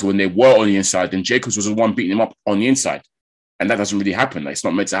be times when they were on the inside, then Jacobs was the one beating him up on the inside. And that doesn't really happen. Like, it's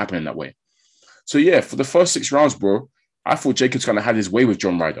not meant to happen in that way. So yeah, for the first 6 rounds, bro, I thought Jacobs kind of had his way with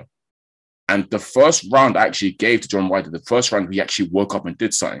John Ryder. And the first round I actually gave to John Ryder, the first round he actually woke up and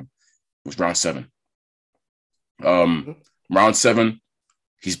did something, was round 7. Round 7,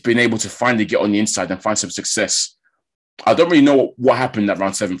 he's been able to finally get on the inside and find some success. I don't really know what happened at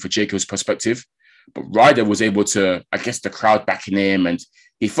round 7 for Jacobs' perspective, but Ryder was able to, I guess the crowd backing him, and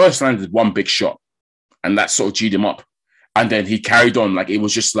he first landed one big shot, and that sort of G'd him up. And then he carried on, like it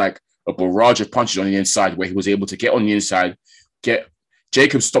was just like a barrage of punches on the inside where he was able to get on the inside,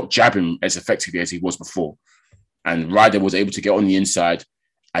 Jacobs stopped jabbing as effectively as he was before. And Ryder was able to get on the inside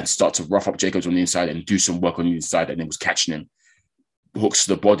and start to rough up Jacobs on the inside and do some work on the inside, and then was catching him. Hooks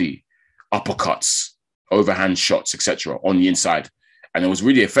to the body. uppercuts, overhand shots, etc. on the inside. And it was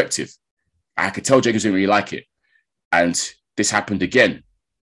really effective. I could tell Jacobs didn't really like it. And this happened again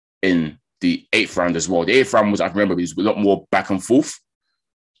in the 8th round as well. The 8th round was, I remember, it was a lot more back and forth.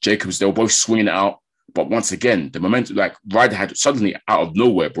 Jacobs, they were both swinging it out. But once again, the momentum, like Ryder had suddenly out of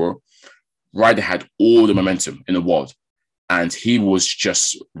nowhere, bro. Ryder had all the momentum in the world. And he was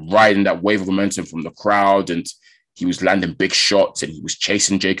just riding that wave of momentum from the crowd. And he was landing big shots and he was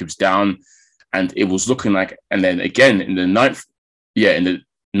chasing Jacobs down. And it was looking like, and then again in the ninth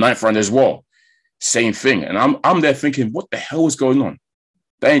round as well, same thing. And I'm there thinking, what the hell is going on?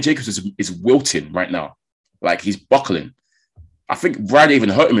 Danny Jacobs is wilting right now. Like he's buckling. I think Ryder even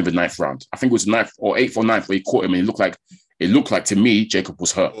hurt him in the 9th round. I think it was 9th or 8th or 9th where he caught him, and it looked like to me Jacob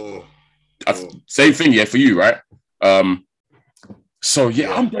was hurt. Same thing, yeah, for you, right? So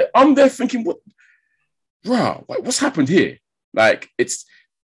yeah, I'm there thinking, what's happened here? Like it's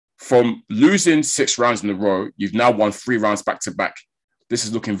from losing 6 rounds in a row, you've now won 3 rounds back to back. This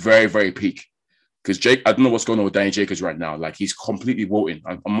is looking very, very peak. Because I don't know what's going on with Danny Jacobs right now. Like he's completely wilting.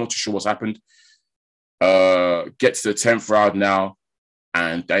 I'm not too sure what's happened. Get to the 10th round now,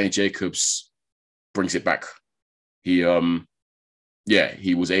 and Danny Jacobs brings it back. He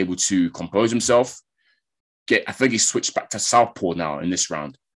was able to compose himself. I think he switched back to southpaw now in this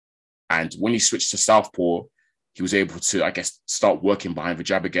round. And when he switched to southpaw, he was able to, I guess, start working behind the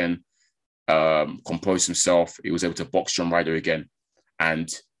jab again, compose himself. He was able to box John Ryder again. And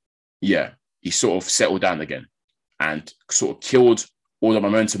yeah, he sort of settled down again and sort of killed all the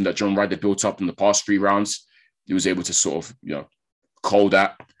momentum that John Ryder built up in the past 3 rounds. He was able to sort of, cull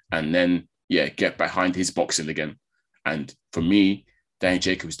that and then, get behind his boxing again. And for me, Danny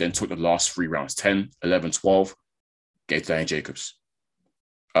Jacobs then took the last 3 rounds, 10, 11, 12, gave to Danny Jacobs.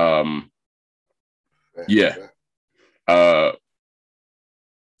 Oh,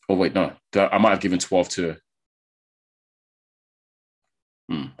 wait, no. I might have given 12 to...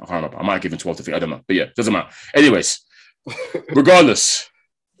 I can't remember. I might have given 12 to 3. I don't know. But yeah, doesn't matter. Anyways, regardless,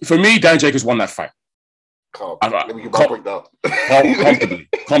 for me, Danny Jacobs won that fight. Let me get my breakdown.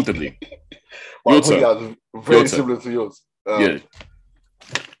 Comfortably. Your turn. Very similar to yours.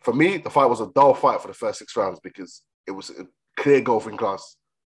 For me, the fight was a dull fight for the first 6 rounds because it was a clear golfing class.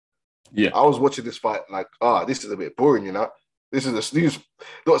 Yeah. I was watching this fight like, this is a bit boring, This is a snooze.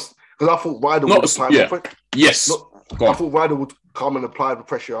 Because I thought Ryder would apply Yes. I thought Ryder would come and apply the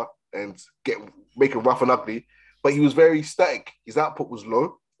pressure and make it rough and ugly, but he was very static. His output was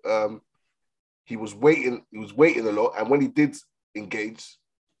low. He was waiting a lot, and when he did engage,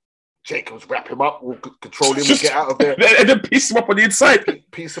 Jacobs wrap him up, or control him, and get out of there, and then piece him up on the inside.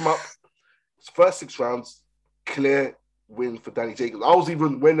 Piece him up. First 6 rounds, clear win for Danny Jacobs. I was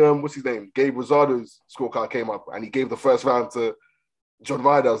even when what's his name, Gabe Rosado's scorecard came up, and he gave the first round to John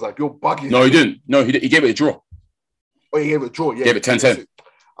Ryder. I was like, you're bugging. No, he didn't. No, he gave it a draw. Oh, he gave it a draw. Yeah, gave it 10-10.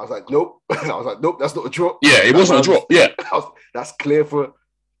 I was like, nope. That's not a draw. Yeah, it wasn't a draw. Yeah. That's clear for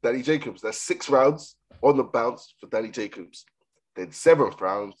Danny Jacobs. That's 6 rounds on the bounce for Danny Jacobs. Then 7th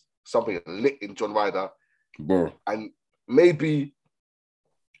round, something lit in John Ryder. Bro. And maybe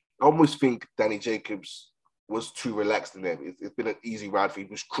I almost think Danny Jacobs was too relaxed in there. It's been an easy round for him.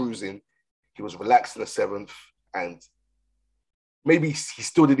 He was cruising. He was relaxed in the 7th. And maybe he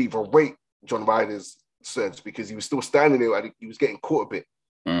still didn't even rate John Ryder's surge because he was still standing there and he was getting caught a bit.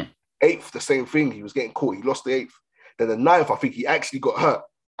 8th, the same thing. He was getting caught. He lost the 8th. Then the 9th, I think he actually got hurt.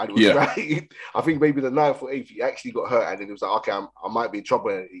 And it was right. I think maybe the 9th or 8th, he actually got hurt. And then it was like, okay, I might be in trouble.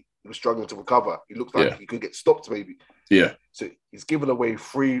 And he was struggling to recover. He looked like he could get stopped maybe. Yeah. So he's given away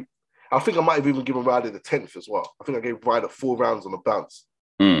 3. I think I might have even given Ryder the 10th as well. I think I gave Ryder 4 rounds on the bounce.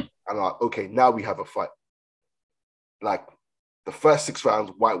 And I'm like, okay, now we have a fight. Like the first 6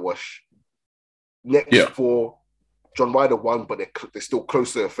 rounds, whitewash. Next 4, John Ryder won, but they're still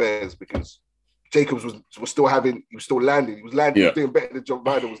closer affairs because Jacobs was still landing. He was doing better than John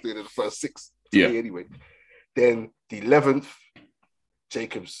Ryder was doing in the first 6. Anyway. Then the 11th,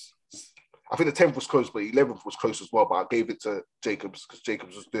 Jacobs. I think the 10th was close, but the 11th was close as well. But I gave it to Jacobs because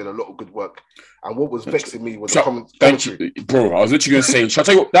Jacobs was doing a lot of good work. And what was vexing me was the commentary. Bro, I was literally going to say, shall I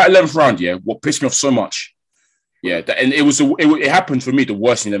tell you what, that 11th round, what pissed me off so much? And it happened for me the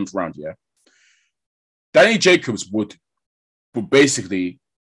worst in the 11th round, Danny Jacobs would basically,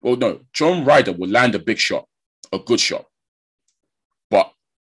 John Ryder would land a big shot, a good shot. But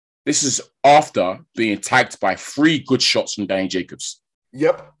this is after being tagged by 3 good shots from Danny Jacobs.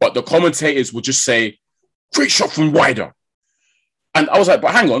 Yep. But the commentators would just say, great shot from Ryder. And I was like,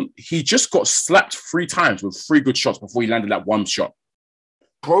 but hang on, he just got slapped 3 times with 3 good shots before he landed that 1 shot.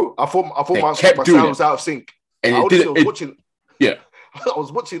 Bro, I thought my sound was out of sync. And I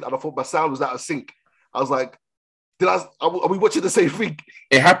was watching and I thought my sound was out of sync. I was like, are we watching the same thing?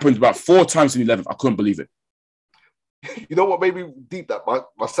 It happened about 4 times in the 11th. I couldn't believe it. You know what made me deep that?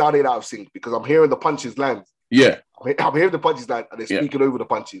 My sound ain't out of sync because I'm hearing the punches land. Yeah. I'm hearing the punches land and they're speaking over the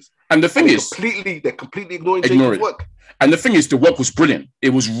punches. And the thing is... they're completely ignoring Jacobs' work. And the thing is, the work was brilliant. It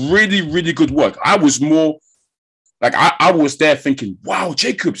was really, really good work. I was more... Like, I was there thinking, wow,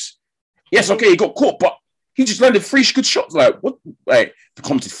 Jacobs. Yes, okay, he got caught, but he just landed 3 good shots. Like, what? Like, the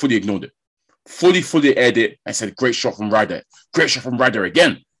commentators fully ignored it. Fully aired it and said, great shot from Ryder. Great shot from Ryder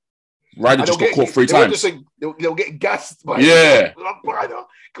again. Ryder just got caught 3 times. They'll get gassed. Yeah. Ryder,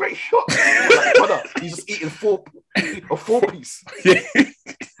 great shot. Like, brother, he's just eating a 4-piece. Yeah.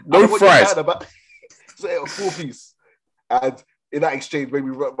 No fries. A 4-piece. And in that exchange, maybe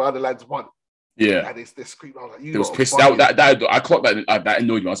Ryder lands 1. Yeah. And they're screaming. I was like, they was pissed out. I clocked that. That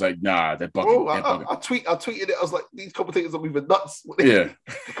annoyed me. I was like, nah, they're bugging. Bro, I tweeted it. I was like, these commentators are even nuts. Yeah.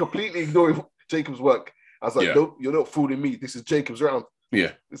 Completely ignoring Jacobs' work. I was like, no, you're not fooling me. This is Jacobs' round.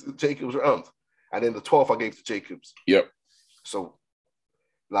 Yeah. This is Jacobs' round. And then the 12th I gave to Jacobs. Yep. So,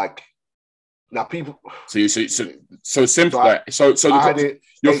 like, now people. So simple. I had it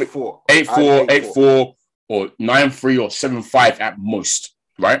 8-4. 8-4, or 9-3 or 7-5 at most,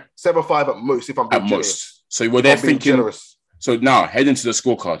 right? 7-5 at most, if I'm being generous. Most. So we're there thinking. Generous. So now heading to the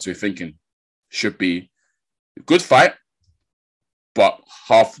scorecards, we're thinking should be a good fight, but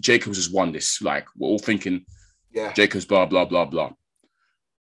half Jacobs has won this. Like we're all thinking, Jacobs, blah blah blah blah.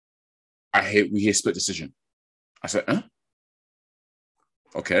 We hear split decision. I said, huh?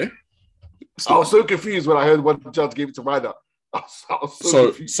 Okay. I was so confused when I heard one judge gave it to Ryder. I was so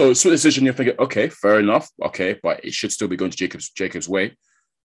confused. So split decision, you're thinking, okay, fair enough. Okay, but it should still be going to Jacobs' way.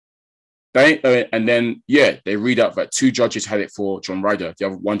 And then, they read out that 2 judges had it for John Ryder. The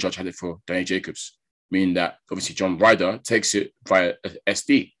other 1 judge had it for Danny Jacobs, meaning that obviously John Ryder takes it via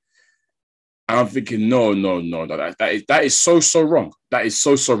SD. And I'm thinking, no, that is so wrong. That is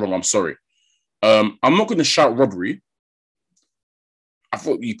so wrong. I'm sorry. I'm not going to shout robbery. I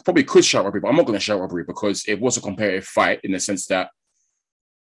thought you probably could shout robbery, but I'm not going to shout robbery because it was a competitive fight in the sense that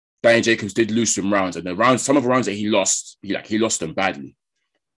Danny Jacobs did lose some rounds, and some of the rounds that he lost, he lost them badly.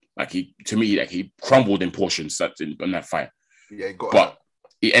 Like he crumbled in portions in that fight. Yeah, he got hurt.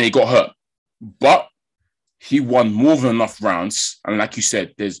 He got hurt. But he won more than enough rounds. And like you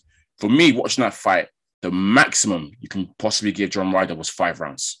said, for me watching that fight, the maximum you can possibly give John Ryder was 5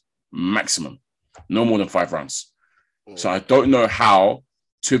 rounds. Maximum. No more than 5 rounds. So I don't know how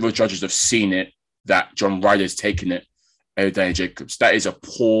 2 of the judges have seen it that John Ryder's taken it over Danny Jacobs. That is a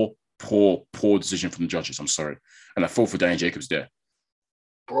poor decision from the judges. I'm sorry. And I feel for Danny Jacobs there.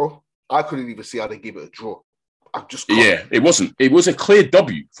 Bro, I couldn't even see how they gave it a draw. It wasn't. It was a clear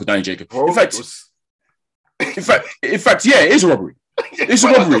W for Danny Jacobs. Bro, in fact, it is a robbery. It's a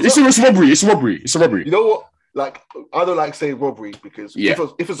robbery. It's a robbery. You know what? Like, I don't like saying robbery because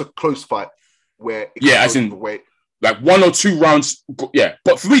if it's a close fight where as in like 1 or 2 rounds,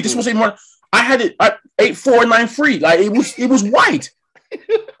 But for me, this wasn't even one. I had it at 8-4 and 9-3. Like it was wide.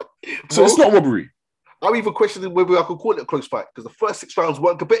 So it's not robbery. I'm even questioning whether I could call it a close fight because the first 6 rounds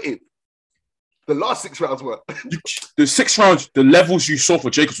weren't competitive. The last 6 rounds were. The 6 rounds, the levels you saw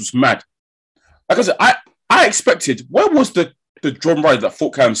for Jacobs was mad. Like I said, I expected. Where was the John Ryder that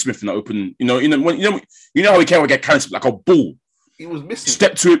fought Callum Smith in the open? You know how he came and get Callum Smith like a ball. He was missing.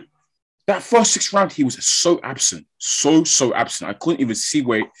 Step to it. That first 6 round, he was so absent, so absent. I couldn't even see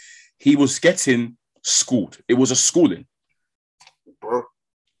where he was getting schooled. It was a schooling, bro.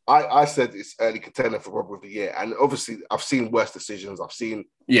 I said it's early contender for Robber of the Year. And obviously, I've seen worse decisions. I've seen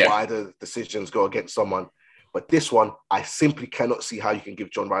wider decisions go against someone. But this one, I simply cannot see how you can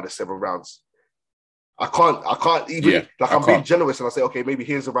give John Ryder 7 rounds. I can't even, I'm being generous and I say, okay, maybe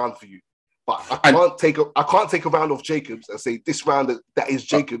here's a round for you. But I can't take a round of Jacobs and say this round that is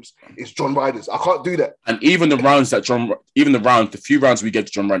Jacobs is John Ryder's. I can't do that. And even the rounds that the few rounds we get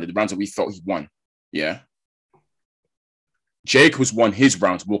to John Ryder, the rounds that we felt he won, Jacobs won his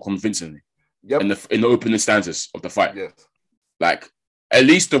rounds more convincingly in the opening stanzas of the fight. Yes. Like, at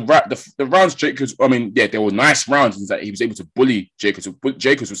least the rounds Jacobs, I mean, they were nice rounds in that he was able to bully Jacobs.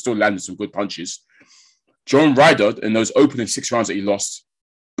 Jacobs was still landing some good punches. John Ryder, in those opening 6 rounds that he lost,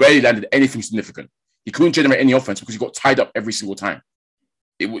 barely landed anything significant. He couldn't generate any offense because he got tied up every single time.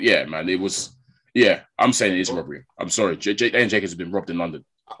 I'm saying it is a robbery. I'm sorry. Danny Jacobs has been robbed in London.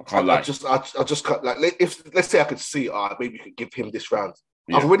 I can't lie. I just can't, like, if let's say I could see, maybe you could give him this round.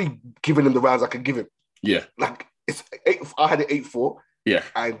 Yeah. I've already given him the rounds I can give him. Yeah. Like, it's 8, I had it 8-4. Yeah.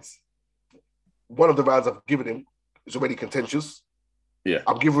 And one of the rounds I've given him is already contentious. Yeah.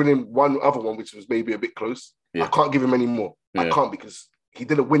 I'm giving him one other one, which was maybe a bit close. Yeah. I can't give him any more. I can't because he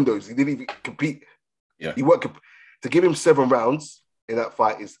didn't win those. He didn't even compete. Yeah. He weren't to give him 7 rounds in that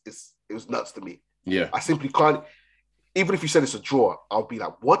fight it was nuts to me. Yeah. I simply can't. Even if you said it's a draw, I'll be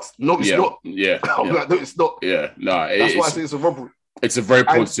like, what? No, it's yeah. not. Yeah. I'll be like, no, it's not. Yeah. No. That's why I say it's a robbery. It's a very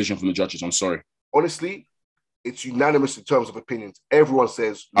poor decision from the judges. I'm sorry. Honestly, it's unanimous in terms of opinions. Everyone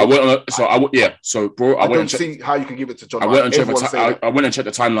says. I went on. So, bro, I don't see how you can give it to John. I went and checked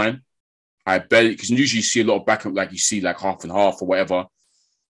the timeline. I bet because usually you see a lot of backup, like you see like half and half or whatever.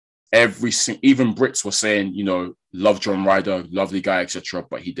 Even Brits were saying, love John Ryder, lovely guy, etc.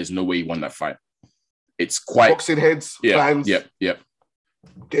 But there's no way he won that fight. It's quite boxing heads, fans. Yeah.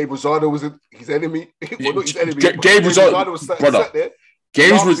 Gabe Rosado was his enemy. Well, not his enemy. Gabe Rosado was sat there.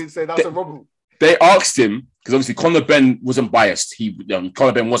 Gabe was saying that's a robbery. They asked him because obviously Conor Benn wasn't biased.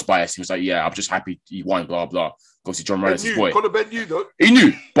 Conor Benn was biased. He was like, "Yeah, I'm just happy he won." Blah blah. Obviously, John Ryder's his boy. Conor Benn knew though. He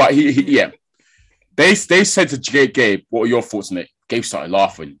knew, but he. They said to Gabe, "What are your thoughts on it?" Gabe started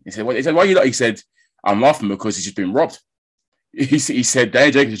laughing. He said, "Why are you?" He said, "I'm laughing because he's just been robbed." He said,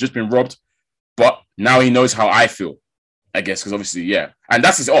 "Daniel Jacobs has just been robbed." But now he knows how I feel, I guess, because obviously, yeah. And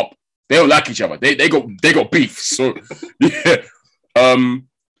that's his op. They don't like each other. They got beef. So, yeah. And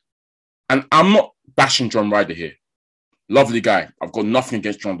I'm not bashing John Ryder here. Lovely guy. I've got nothing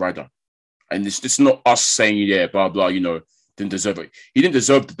against John Ryder. And it's not us saying, yeah, blah, blah, didn't deserve it. He didn't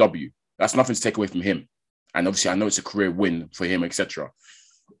deserve the W. That's nothing to take away from him. And obviously, I know it's a career win for him, etc.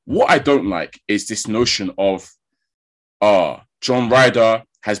 What I don't like is this notion of, John Ryder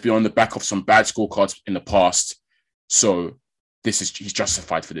has been on the back of some bad scorecards in the past, so he's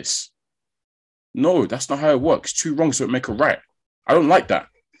justified for this. No, that's not how it works. 2 wrongs don't make a right. I don't like that.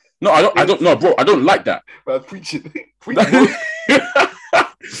 No, I don't know, bro. I don't like that. Man, preach it.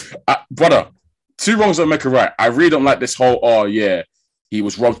 Brother, 2 wrongs don't make a right. I really don't like this whole, he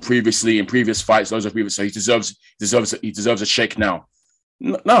was robbed previously in previous fights, loads of previous, so he deserves a shake now.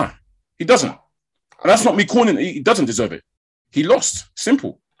 No, he doesn't. And that's not me calling it. He doesn't deserve it. He lost.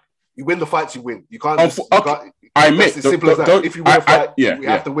 Simple. You win the fights, you win. You can't. I admit. It's simple as that. If you win a fight, you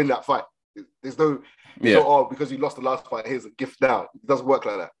have to win that fight. There's no, because you lost the last fight, here's a gift now. It doesn't work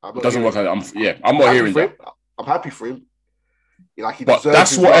like that. It doesn't work like that. I'm not hearing that. I'm happy for him. But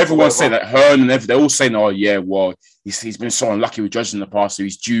that's what everyone's saying. Like Hearn and they're all saying, he's been so unlucky with judges in the past, so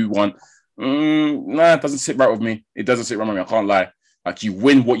he's due one. It doesn't sit right with me. It doesn't sit right with me. I can't lie. Like you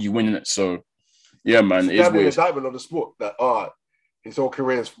win what you win in it. So yeah, man, it's weird. Indictment on the sport that his whole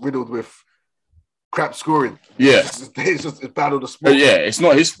career is riddled with crap scoring. Yeah, it's bad on the sport. Yeah, it's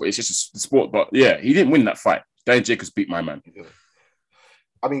not his fault. It's just the sport. But yeah, he didn't win that fight. Daniel Jacobs beat my man. Yeah.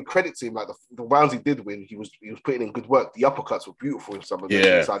 I mean, credit to him. Like the rounds he did win, he was putting in good work. The uppercuts were beautiful in some of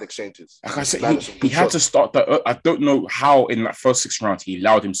the inside exchanges. Like I said, he had to start that. I don't know how in that first 6 rounds he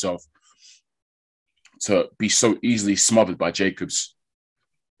allowed himself to be so easily smothered by Jacobs.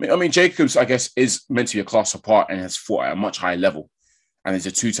 I mean, Jacobs, I guess, is meant to be a class apart and has fought at a much higher level, and is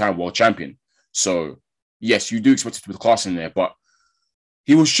a 2-time world champion. So yes, you do expect it to be the class in there, but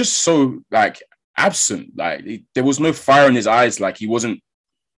he was just so absent. There was no fire in his eyes. Like he wasn't.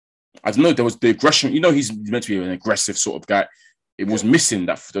 I don't know. There was the aggression. He's meant to be an aggressive sort of guy. It was missing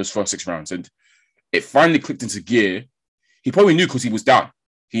those first 6 rounds, and it finally clicked into gear. He probably knew because he was down.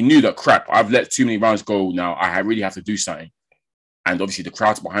 He knew that crap. I've let too many rounds go now. I really have to do something. And obviously the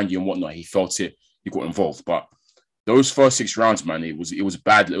crowd's behind you and whatnot. He felt it. He got involved. But those first 6 rounds, man, it was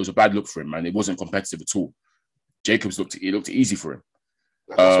bad. It was a bad look for him, man. It wasn't competitive at all. Jacobs looked easy for him.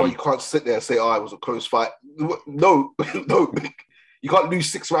 That's why you can't sit there and say, it was a close fight. No. You can't lose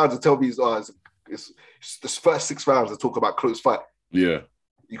 6 rounds and tell me it's the first 6 rounds to talk about close fight. Yeah.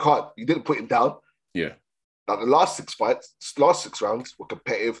 You can't. You didn't put him down. Yeah. Now the last 6 rounds were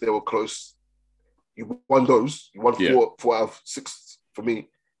competitive. They were close. You won those. You won 4 out of 6 for me.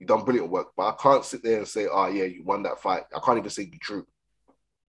 You done brilliant work. But I can't sit there and say, you won that fight. I can't even say you drew.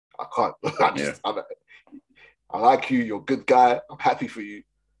 I can't. I like you. You're a good guy. I'm happy for you.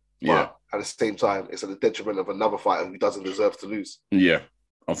 But at the same time, it's at the detriment of another fighter who doesn't deserve to lose. Yeah,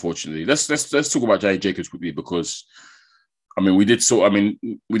 unfortunately. Let's talk about Jay Jacobs quickly because we did sort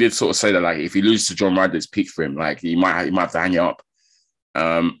of say that if he loses to John Ryder, it's peak for him. He might have to hang it up.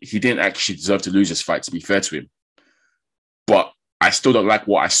 He didn't actually deserve to lose this fight, to be fair to him. But I still don't like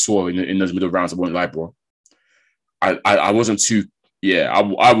what I saw in those middle rounds. I won't lie, bro. I wasn't too. Yeah,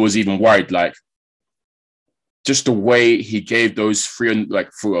 I was even worried. Just the way he gave those 3, I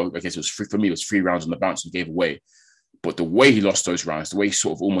guess it was 3 for me. It was 3 rounds on the bounce and gave away. But the way he lost those rounds, the way he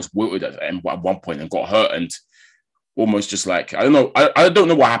sort of almost wilted at one point and got hurt, and almost just I don't know. I don't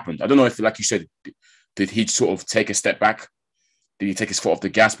know what happened. I don't know if, like you said, did he sort of take a step back? Did he take his foot off the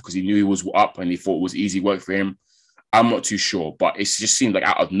gas because he knew he was up and he thought it was easy work for him? I'm not too sure, but it just seemed like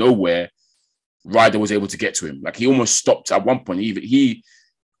out of nowhere, Ryder was able to get to him. Like he almost stopped at one point.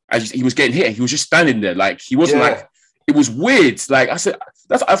 As he was getting hit, he was just standing there. Like he wasn't like, it was weird. Like I said,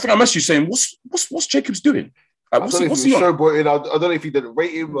 I think I messaged you saying, what's Jacobs doing? Like, what's he on? I don't know if he didn't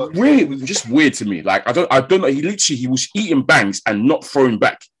rate him, but it was just weird to me. Like I don't know. He was eating bangs and not throwing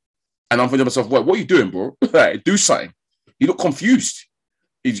back. And I'm thinking to myself, what are you doing, bro? Like, do something. He looked confused.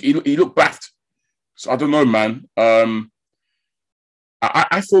 He looked baffed. So I don't know, man.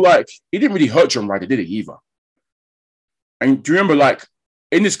 I feel like he didn't really hurt John Ryder, did he, either? And do you remember, like,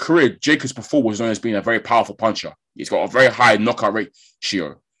 in his career, Jacobs before was known as being a very powerful puncher. He's got a very high knockout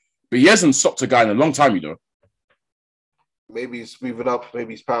ratio. But he hasn't stopped a guy in a long time, you know. Maybe he's moving up.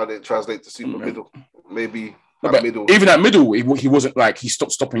 Maybe his power didn't translate to super middle. Maybe middle. Even at middle, he wasn't like, he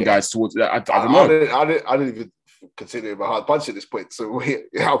stopped stopping guys towards that. I don't know. I didn't even consider him a hard punch at this point. So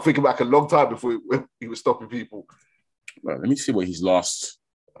I'm thinking back a long time before he was stopping people. Let me see what he's lost.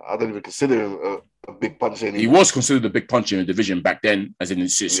 I don't even consider him a big puncher anymore. He was considered a big puncher in the division back then, as in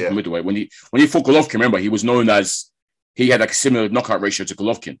super middleweight. When he fought Golovkin, remember, he was known as, he had like a similar knockout ratio to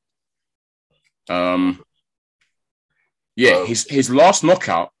Golovkin. His last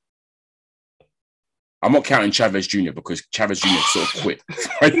knockout, I'm not counting Chavez Jr. because Chavez Jr. sort of quit.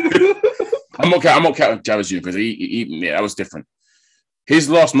 I'm not counting Chavez Jr. because that was different. His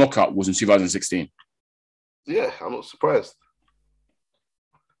last knockout was in 2016. Yeah, I'm not surprised.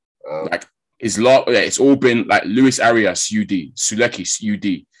 Like his last, it's all been like Luis Arias UD, Sulekis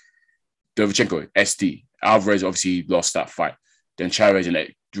UD, Derevchenko SD, Alvarez obviously lost that fight. Then Chavez and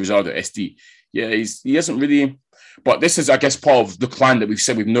Rizaldo SD. Yeah, he hasn't really. But this is, I guess, part of the decline that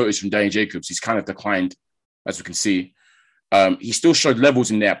we've noticed from Danny Jacobs. He's kind of declined, as we can see. He still showed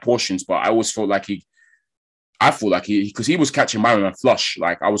levels in there at portions, but I always felt like because he was catching Myron flush.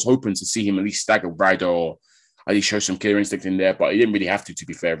 Like I was hoping to see him at least stagger Ryder or at least show some killer instinct in there, but he didn't really have to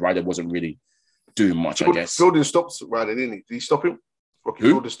be fair. Ryder wasn't really doing much, I guess. Fielding stopped Ryder, didn't he? Did he stop him?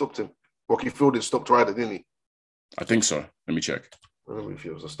 Fielding stopped him. Rocky Fielding stopped Ryder, didn't he? I think so. Let me check. I don't know if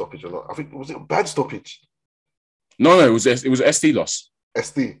it was a stoppage or not. I think, was it a bad stoppage? No, it was an SD loss.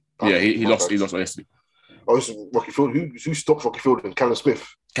 SD? Yeah, he lost by SD. Oh, this is Rocky Fielding. Who stopped Rocky Fielding? Callum Smith?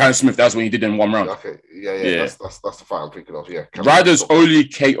 Callum Smith, that's when he did in one round. Okay, yeah. That's the fight I'm thinking of, yeah. Ryder's only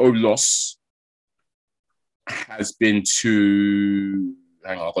KO loss has been to...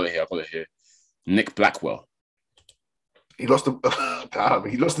 Hang on, I got it here. Nick Blackwell. He lost to... Damn,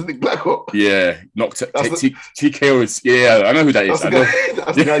 he lost to Nick Blackwell. Yeah, knocked TKO. Yeah, I know who that is.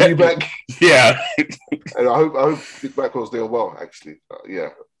 That's the guy you back. Yeah. And I hope Nick Blackwell's doing well, actually. Yeah.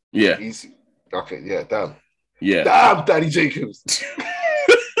 He's... Okay, yeah, damn. Yeah. Damn, Danny Jacobs.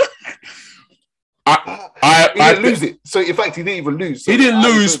 He didn't lose it. So, in fact, he didn't even lose. So he didn't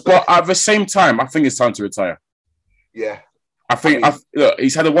lose, but at the same time, I think it's time to retire. Yeah. Look,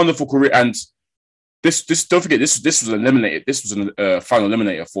 he's had a wonderful career, and this don't forget, this was eliminated. This was a final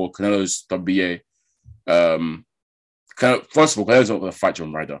eliminator for Canelo's WBA. First of all, Canelo's not going to fight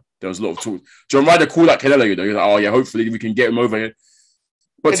John Ryder. There was a lot of talk. John Ryder called out Canelo, you know. He's like, oh, yeah, hopefully we can get him over here.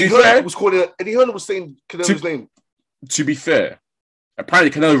 But Eddie Hearn was saying Canelo's name. To be fair, apparently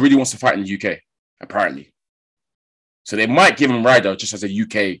Canelo really wants to fight in the UK. Apparently. So they might give him Ryder just as a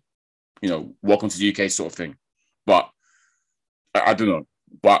UK, welcome to the UK sort of thing. But I don't know.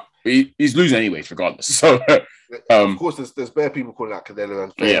 But he's losing anyways, regardless. So of course, there's bare people calling out Canelo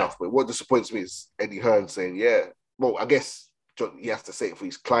and fair enough. But what disappoints me is Eddie Hearn saying, yeah. Well, I guess he has to say it for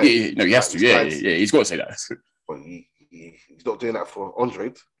his client. Yeah, he has to. Yeah, he's got to say that. But he's not doing that for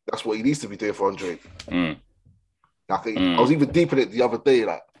Andrade. That's what he needs to be doing for Andrade. I was even deep in it the other day.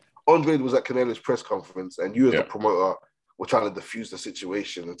 Like Andrade was at Canelo's press conference, and you as a promoter were trying to diffuse the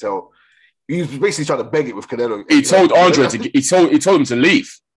situation and he was basically trying to beg it with Canelo. He told Andrade he told him to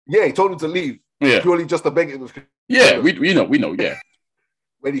leave. Yeah, he told him to leave. Yeah, purely just to beg it with Canelo. Yeah, we know. Yeah,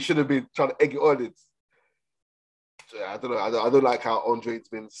 when he should have been trying to egg it on. I don't know. I don't like how Andrade's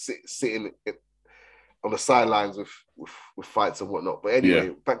been sitting on the sidelines with fights and whatnot. But anyway,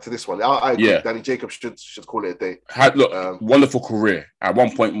 back to this one. I agree. Danny Jacobs should call it a day. Wonderful career. At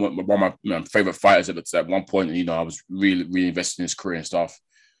one point, one of my favorite fighters at one point, I was really, really invested in his career and stuff.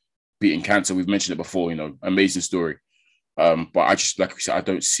 Beating cancer, we've mentioned it before, amazing story. But I just, like we said, I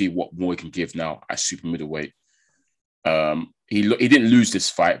don't see what more he can give now at super middleweight. He didn't lose this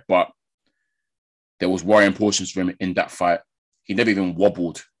fight, but there was worrying portions for him in that fight. He never even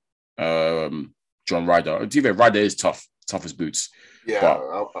wobbled John Ryder. Ryder is tough as boots. Yeah, but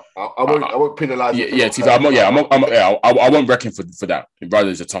I won't penalize him. I won't wreck him for that. Ryder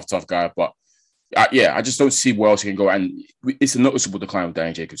is a tough guy, but I just don't see where else he can go. And it's a noticeable decline with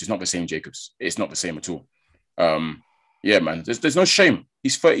Danny Jacobs. It's not the same Jacobs. It's not the same at all. Yeah, man. There's no shame.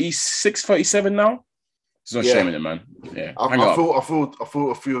 He's 36, 37 now. There's no shame in it, man. Yeah. I feel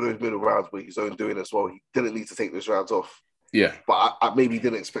a few of those middle rounds where he's own doing as well. He didn't need to take those rounds off. Yeah. But I maybe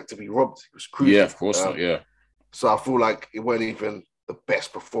didn't expect to be robbed. He was cruising. Yeah, of course not. Yeah. So I feel like it wasn't even the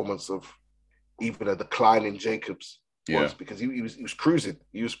best performance of even a decline in Jacobs. Because he was cruising.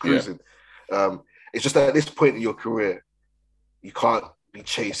 He was cruising. Yeah. It's just that at this point in your career, you can't be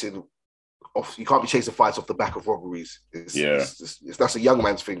chasing fights off the back of robberies. That's a young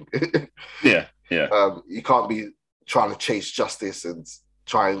man's thing. Yeah. You can't be trying to chase justice and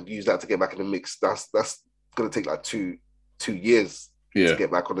try and use that to get back in the mix. That's gonna take like two years to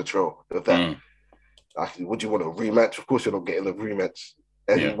get back on the trail of that. Actually, would you want a rematch? Of course, you're not getting a rematch.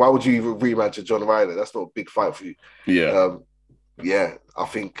 And why would you even rematch a John Ryder? That's not a big fight for you. Yeah. I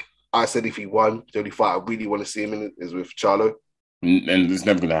think I said if he won, the only fight I really want to see him in is with Charlo. And it's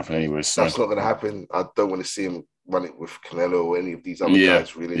never going to happen anyway. So. That's not going to happen. I don't want to see him run it with Canelo or any of these other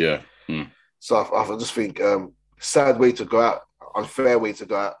guys, really. Yeah. So I just think sad way to go out, unfair way to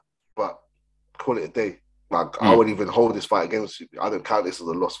go out, but call it a day. Like, I wouldn't even hold this fight against you. I don't count this as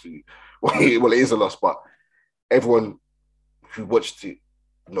a loss for you. Well, it is a loss, but everyone who watched it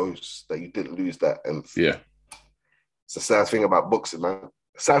knows that you didn't lose that. And it's a sad thing about boxing, man.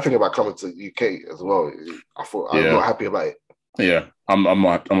 Sad thing about coming to the UK as well. I'm not happy about it. Yeah, I'm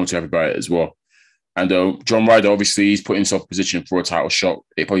not too happy about it as well. And John Ryder, obviously, he's put himself in position for a title shot.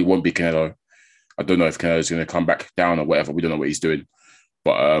 It probably won't be Canelo. I don't know if Canelo's going to come back down or whatever. We don't know what he's doing.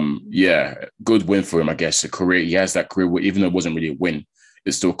 But good win for him, I guess. A career, he has that career, even though it wasn't really a win,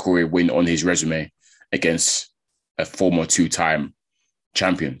 it's still a career win on his resume against a former two-time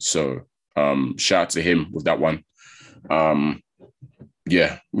champion. So shout out to him with that one.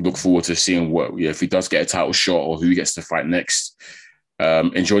 We look forward to seeing if he does get a title shot or who he gets to fight next.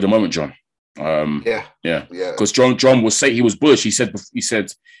 Enjoy the moment, John. Because John was say he was bullish. He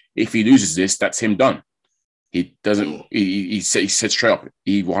said if he loses this, that's him done. He doesn't. He said straight up,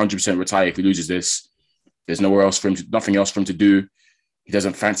 he will 100% retire if he loses this. There's nothing else for him to do. He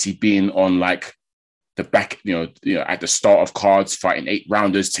doesn't fancy being on like the back, at the start of cards, fighting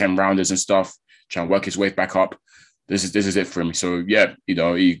 8-rounders, 10-rounders and stuff, trying to work his way back up. This is it for him. So God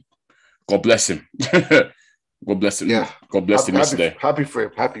bless him. God bless him. Yeah. God bless him yesterday. Happy for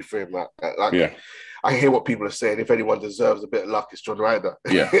him. I hear what people are saying. If anyone deserves a bit of luck, it's John Ryder.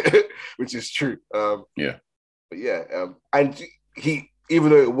 Yeah. Which is true. And he, even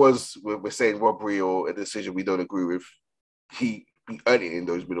though it was, we're saying robbery or a decision we don't agree with, he earned it in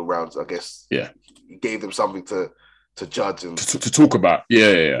those middle rounds, I guess. Yeah. He gave them something to judge and to talk about.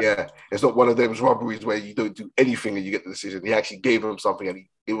 Yeah. It's not one of those robberies where you don't do anything and you get the decision. He actually gave him something, and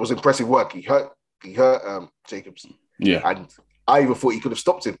it was impressive work. He hurt Jacobs. Yeah. And I even thought he could have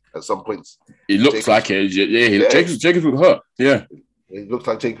stopped him at some points. It looked like it. Yeah. Jacobs would hurt. Yeah. It looked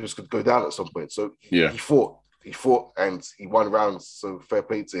like Jacobs could go down at some point. So he fought and he won rounds. So fair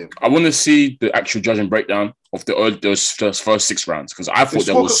play to him. I want to see the actual judging breakdown of those first 6 rounds, because I thought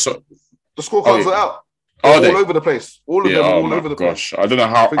the scorecards are out. All over the place. All of them all over the place. I don't know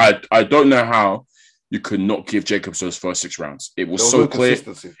how. I don't know how you could not give Jacobs those first 6 rounds. It was so clear.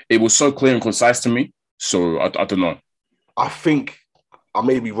 It was so clear and concise to me. So I don't know. I think I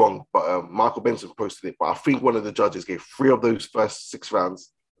may be wrong, but Michael Benson posted it. But I think one of the judges gave 3 of those first 6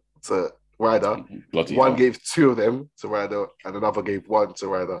 rounds to Ryder. One gave 2 of them to Ryder, and another gave 1 to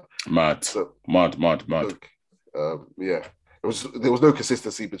Ryder. Mad. Look, there was no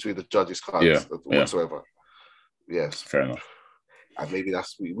consistency between the judges' cards whatsoever. Yes, fair enough. And maybe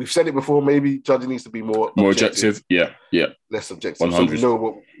we've said it before. Maybe judging needs to be more objective. Yeah, less objective. 100. So we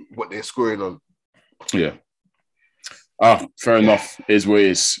know what they're scoring on. Yeah. Fair enough. Is what it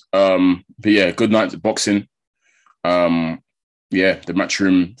is. But yeah, good night to boxing. The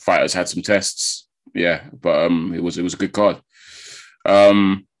matchroom fighters had some tests. Yeah, but it was a good card.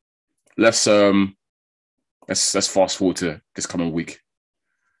 Let's fast forward to this coming week.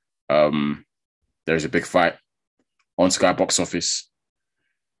 There's a big fight on Sky Box Office.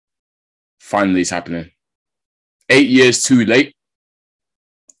 Finally, it's happening. 8 years too late,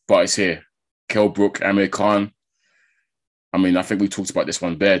 but it's here. Kell Brook, Amir Khan. I mean, I think we talked about this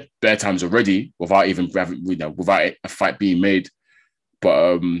one bare times already without a fight being made.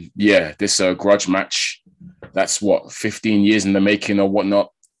 But this grudge match, that's 15 years in the making or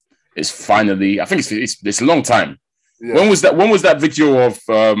whatnot. It's finally, I think it's a long time. Yeah. When was that video of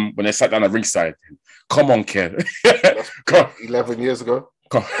when they sat down at ringside? Come on, Kell. 11 years ago.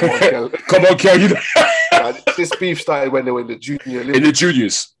 Come on, Kell. This beef started when they were in the junior Olympics. In the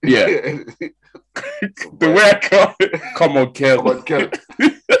juniors, yeah. The way I come on, Kell. Come on, Kell.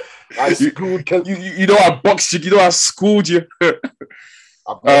 I schooled Kel. You know I boxed you. You know I schooled you.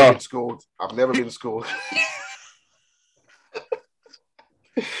 I've never been schooled. I've never been schooled.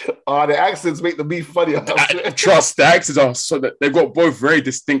 The accents make the beef funny. Trust, the accents are so that they've got both very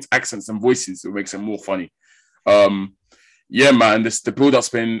distinct accents and voices, so it makes it more funny. Yeah, man, the build-up's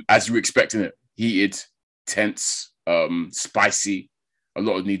been as you were expecting it. Heated, tense, spicy. A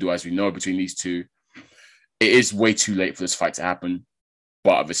lot of needle, as we know, between these two. It is way too late for this fight to happen,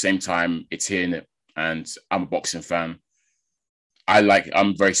 but at the same time, it's here in it, and I'm a boxing fan.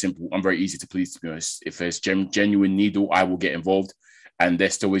 I'm very simple. I'm very easy to please, to be honest. If there's genuine needle, I will get involved, and there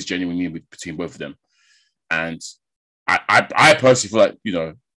still is genuine needle between both of them. And I personally feel like, you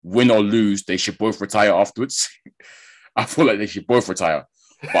know, win or lose, they should both retire afterwards. I feel like they should both retire,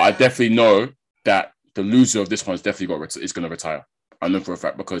 but I definitely know that the loser of this one is definitely is going to retire. I know for a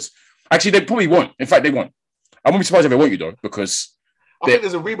fact, because actually they probably won't. In fact, they won't. I won't be surprised if they won't, you know, because I think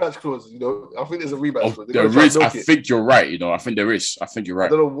there's a rematch clause, you know. I think there's a rematch clause. There is. I think you're right, you know. I think there is. I think you're right.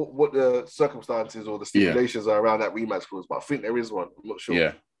 I don't know what the circumstances or the stipulations are around that rematch clause, but I think there is one. I'm not sure.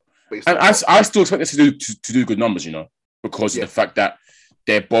 Yeah. And I still expect this to do good numbers, you know, because of the fact that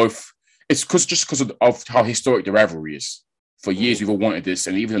they're both. It's because of how historic the rivalry is. For years, we've all wanted this,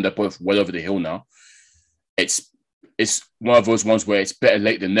 and even though they're both well over the hill now, it's one of those ones where it's better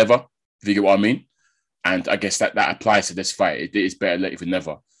late than never. If you get what I mean. And I guess that applies to this fight. It is better late than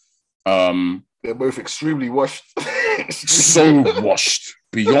never. They're both extremely washed. So washed.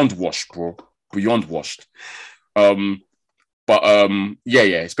 Beyond washed, bro. Beyond washed. But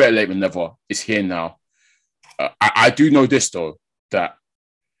it's better late than never. It's here now. I do know this, though, that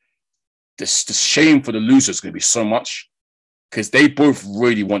the shame for the loser is going to be so much because they both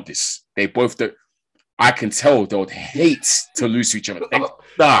really want this. They both do. I can tell they would hate to lose to each other.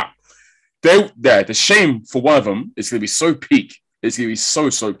 The shame for one of them is going to be so peak. It's going to be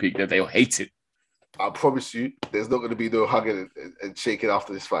so peak that they'll hate it. I promise you, there's not going to be no hugging and shaking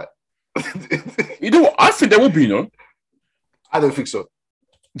after this fight. You know what? I think there will be, no? I don't think so.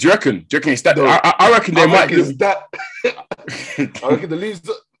 Do you reckon? It's that? No. I reckon they might. I reckon the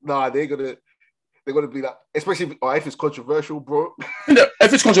loser. Nah, they're gonna be that. Especially if it's controversial, bro.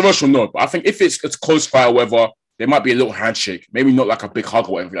 If it's controversial, no. But I think if it's close fight or whatever, there might be a little handshake. Maybe not like a big hug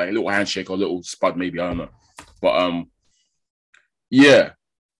or whatever, like a little handshake or a little spud, maybe. I don't know. But yeah.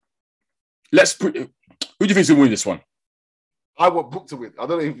 Who do you think is going to win this one? I want Brook to win. I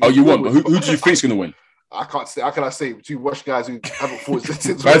don't know if you want, but who do you think is going to win? I can't say. How can I say? Two Rush guys who haven't fought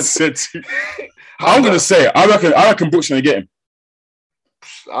since. I'm going to say it. I reckon Brook's going to get him.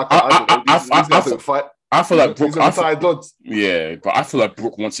 I feel like Brook. Yeah, but I feel like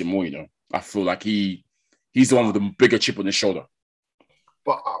Brook wants it more, you know. I feel like he's the one with the bigger chip on his shoulder.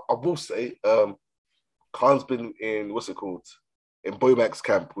 But I will say, Khan's been in in Bowmax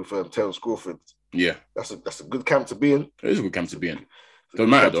camp with Terence Crawford. Yeah, that's a good camp to be in. It is a good camp to be in. Don't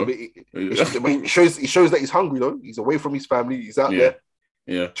matter though. He shows that he's hungry though. He's away from his family. He's out there,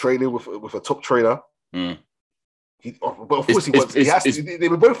 training with a top trainer. Mm. But of course, he has to. They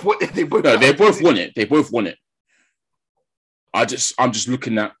both want it. They both want it. I'm just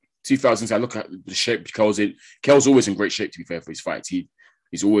looking at 2000s. I look at the shape Kel's in. Kel's always in great shape, to be fair, for his fights.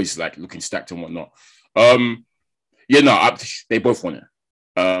 He's always like looking stacked and whatnot. They both want it.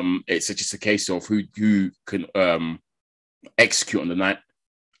 It's just a case of who can execute on the night.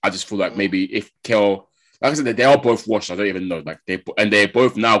 I just feel like maybe if Kel, like I said, they are both washed. I don't even know. Like they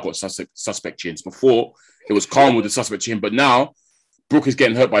both now got suspect chins. Before it was calm with the suspect chin, but now Brook is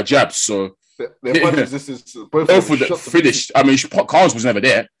getting hurt by jabs. So both of them finished. I mean, Khan's was never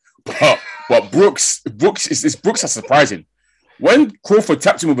there, but Brooks are surprising. When Crawford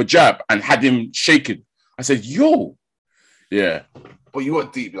tapped him with a jab and had him shaking, I said, "Yo, yeah." But you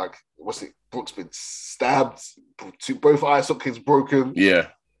got deep. Like, what's it? Brook's been stabbed. Both eye sockets broken. Yeah,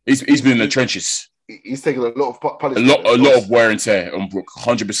 he's been in the trenches. He's taken a lot of punishment. A lot of wear and tear on Brook,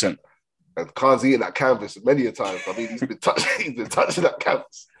 100%. And Khan's eating that canvas many a time. I mean, he's been touching that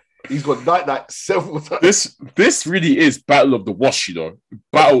canvas. He's got night several times. This really is battle of the wash, you know.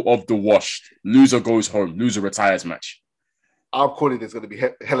 Battle of the washed. Loser goes home. Loser retires match. I'm calling there's going to be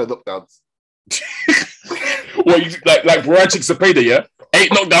hella knockdowns. What, like Borancic Cepeda, yeah?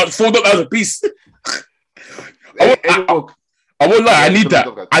 8 knockdowns, 4 knockdowns a piece. I won't lie. I need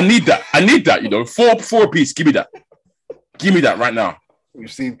that. You know, 4 a piece. Give me that right now.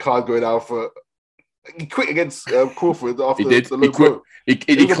 We've seen Khan going out for. He quit against Crawford after he did. The he quit. He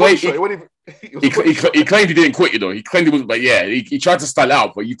claimed he didn't quit. You know, he claimed he was. But yeah, he tried to style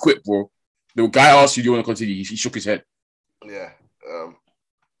out, but you quit, bro. The guy asked you, "Do you want to continue?" He shook his head. Yeah.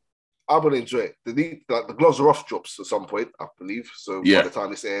 I'm gonna enjoy it. The gloves are off drops at some point, I believe. So by the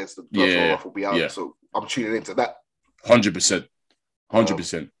time this airs, the gloves are off will be out. Yeah. So I'm tuning into that. 100%.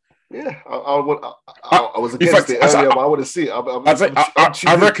 100%. Yeah, I was against it earlier, but I want to see it.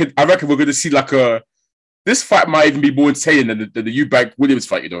 I reckon we're going to see like this fight might even be more entertaining than the Eubank Williams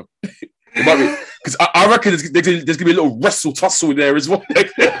fight, you know. It might be because I reckon there's going to be a little wrestle tussle there as well.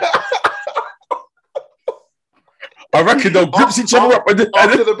 I reckon they'll grip each other up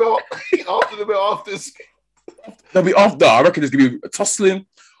after the belt. They'll be after. I reckon there's going to be a tussling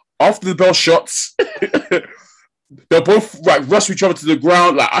after the bell shots. They'll both like wrestle each other to the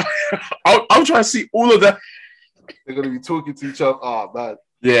ground. Like I'm trying to see all of that. They're gonna be talking to each other. Oh man.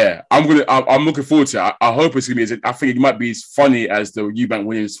 Yeah, I'm looking forward to it. I hope it's gonna be. I think it might be as funny as the Eubank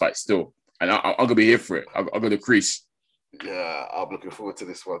Williams fight still, and I'm gonna be here for it. I'm gonna crease. Yeah, I'm looking forward to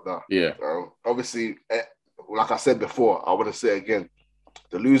this one now. Yeah. Obviously, like I said before, I want to say again,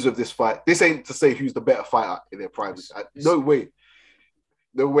 the loser of this fight. This ain't to say who's the better fighter in their prime. No way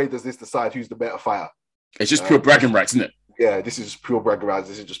does this decide who's the better fighter. It's just pure bragging rights, isn't it? Yeah, this is just pure bragging rights.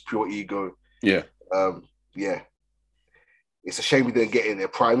 This is just pure ego. Yeah. Yeah. It's a shame we didn't get in their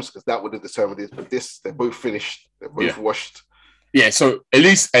primes because that would have determined this. But they're both finished. They're both washed. Yeah, so at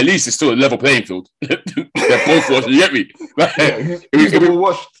least it's still a level playing field. They're both washed. You get me? It'd be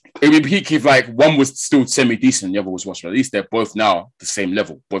washed. It'd be peak if like one was still semi-decent, the other was washed. But at least they're both now the same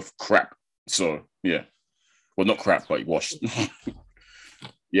level, both crap. So yeah. Well, not crap, but washed.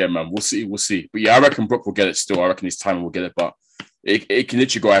 Yeah, man, we'll see. But yeah, I reckon Brook will get it still. I reckon his time will get it, but it can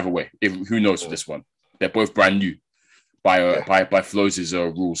literally go either way. Who knows with this one? They're both brand new by Flows'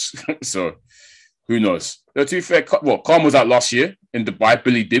 rules. So who knows? To be fair, Khan was out last year in Dubai.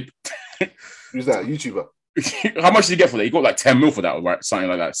 Billy Dib. Who's that? YouTuber. How much did he get for that? He got like 10 mil for that, right? Something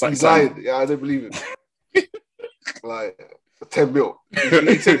like that. He's lying. Yeah, I don't believe it. Like 10 mil.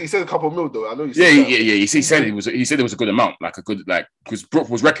 He said a couple of mil though. I know you said yeah. He said it was a good amount, because Brook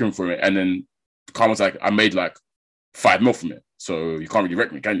was reckoning for it, and then Khan was like, I made like 5 mil from it, so you can't really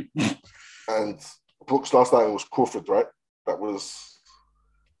reckon it, can you? And Brook's last night was Crawford, right? That was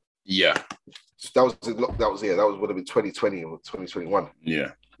would have been 2020 or 2021.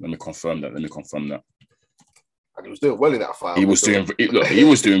 Yeah, let me confirm that. And he was doing well in that fight. He was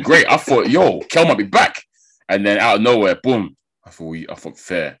doing great. I thought, Kel might be back. And then out of nowhere, boom. I thought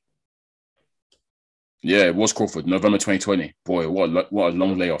fair. Yeah, it was Crawford, November 2020. Boy, what a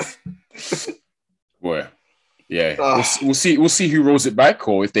long layoff. Boy. Yeah. We'll see who rolls it back,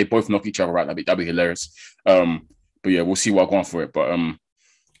 or if they both knock each other out. That'd be hilarious. But yeah, we'll see what I'm going for it. But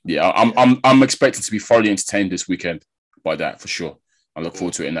yeah, I'm expecting to be thoroughly entertained this weekend by that for sure. I look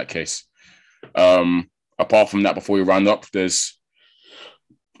forward to it in that case. Apart from that, before we round up, there's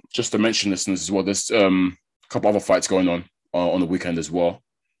just to mention listeners as well, there's couple other fights going on the weekend as well.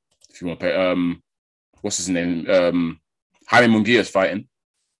 If you want to pay, what's his name? Jaime Munguia is fighting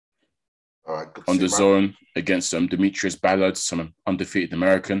on the zone against Demetrius Ballard, some undefeated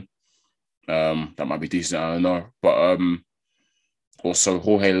American. That might be decent, I don't know. But also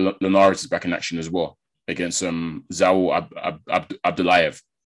Jorge Linares is back in action as well against Zaul Abdulayev.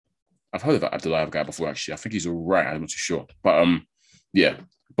 I've heard of that Abdulayev guy before, actually. I think he's all right. I'm not too sure. But yeah.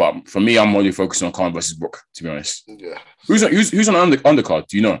 But for me, I'm really focused on Khan versus Brook, to be honest. Yeah. Who's on the undercard?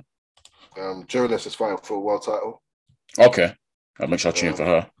 Do you know? Jonas is fighting for a world title. Okay. I'll make sure I tune in for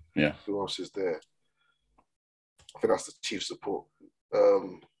her. Yeah. Who else is there? I think that's the chief support.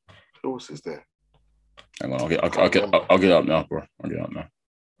 Who else is there? Hang on, I'll get it up now, bro. I'll get it up now.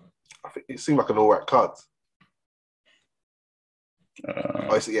 I think it seemed like an all right card.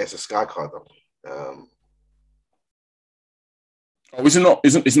 It's a Sky card. Is it not?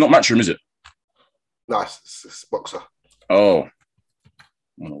 It's not Matchroom, is it? No, it's Boxer. Oh,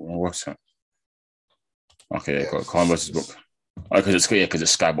 what's that? Okay, got Khan versus Brook. Because it's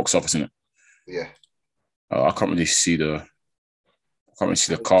Skybox Office, isn't it? Yeah. I can't really see the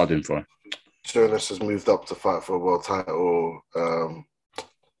card info. Jonas has moved up to fight for a world title.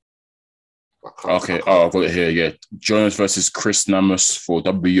 Okay, I've got it here. Yeah, Jonas versus Chris Namus for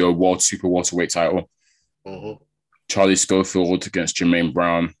WO World Super Welterweight title. Mm-hmm. Charlie Schofield against Jermaine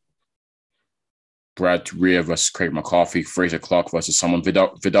Brown. Brad Rhea versus Craig McCarthy. Fraser Clark versus someone.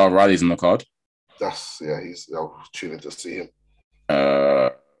 Vidal Riley's on the card. I'll tune in to see him.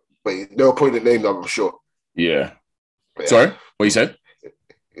 But no appointed name, I'm sure. Yeah. Sorry? What you said?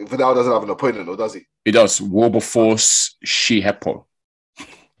 Vidal doesn't have an appointment, or does he? He does. Wilberforce Shehepo. I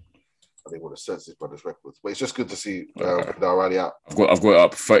didn't want to search his brother's records, but it's just good to see Vidal Riley out. I've got it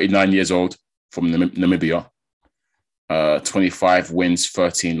up. 39 years old from Namibia. 25 wins,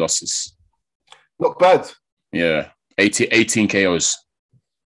 13 losses. Not bad. Yeah. 18 KOs.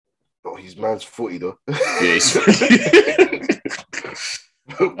 Oh, his man's 40 though. Yeah,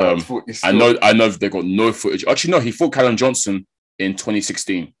 Man's 40 I know they got no footage. Actually, no, he fought Callum Johnson in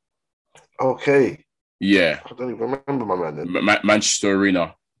 2016. Okay. Yeah. I don't even remember my man then. Manchester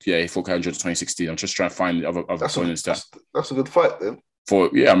Arena. Yeah, he fought Callum Johnson 2016. I'm just trying to find other opponents. That's a good fight then.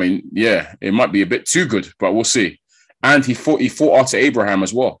 It might be a bit too good, but we'll see. And he fought Arthur Abraham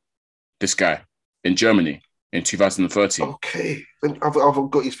as well. This guy in Germany in 2013. Okay,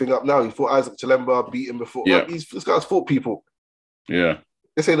 I've got his thing up now. He fought Isaac Chilemba, beat him before. Yeah, this guy's fought people. Yeah,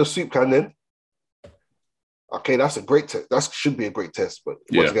 this ain't a soup can then. Okay, that's a great test. That should be a great test. But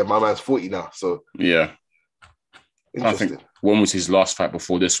once again, my man's 40 now, so yeah. I think when was his last fight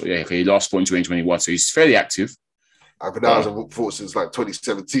before this? Yeah, he last fought in 2021, so he's fairly active. Avenaz hasn't fought since like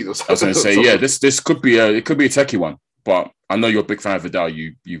 2017 or something. I was going to say, this could be a techie one, but I know you're a big fan of Vidal.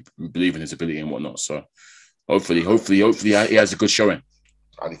 You believe in his ability and whatnot. So hopefully he has a good showing.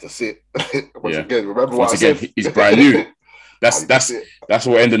 I need to see it again. Remember once what again, I said? he's brand new. That's what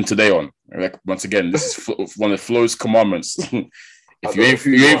we're ending today on. Like, once again, this is one of Flo's commandments. If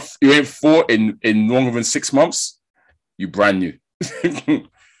you ain't fought in longer than 6 months, you brand new.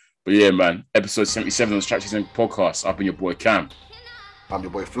 But yeah, man, episode 77 of the Strategies and Podcast. I've been your boy Cam. I'm your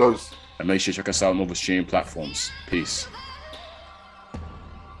boy Flows. And make sure to check us out on all the streaming platforms. Peace.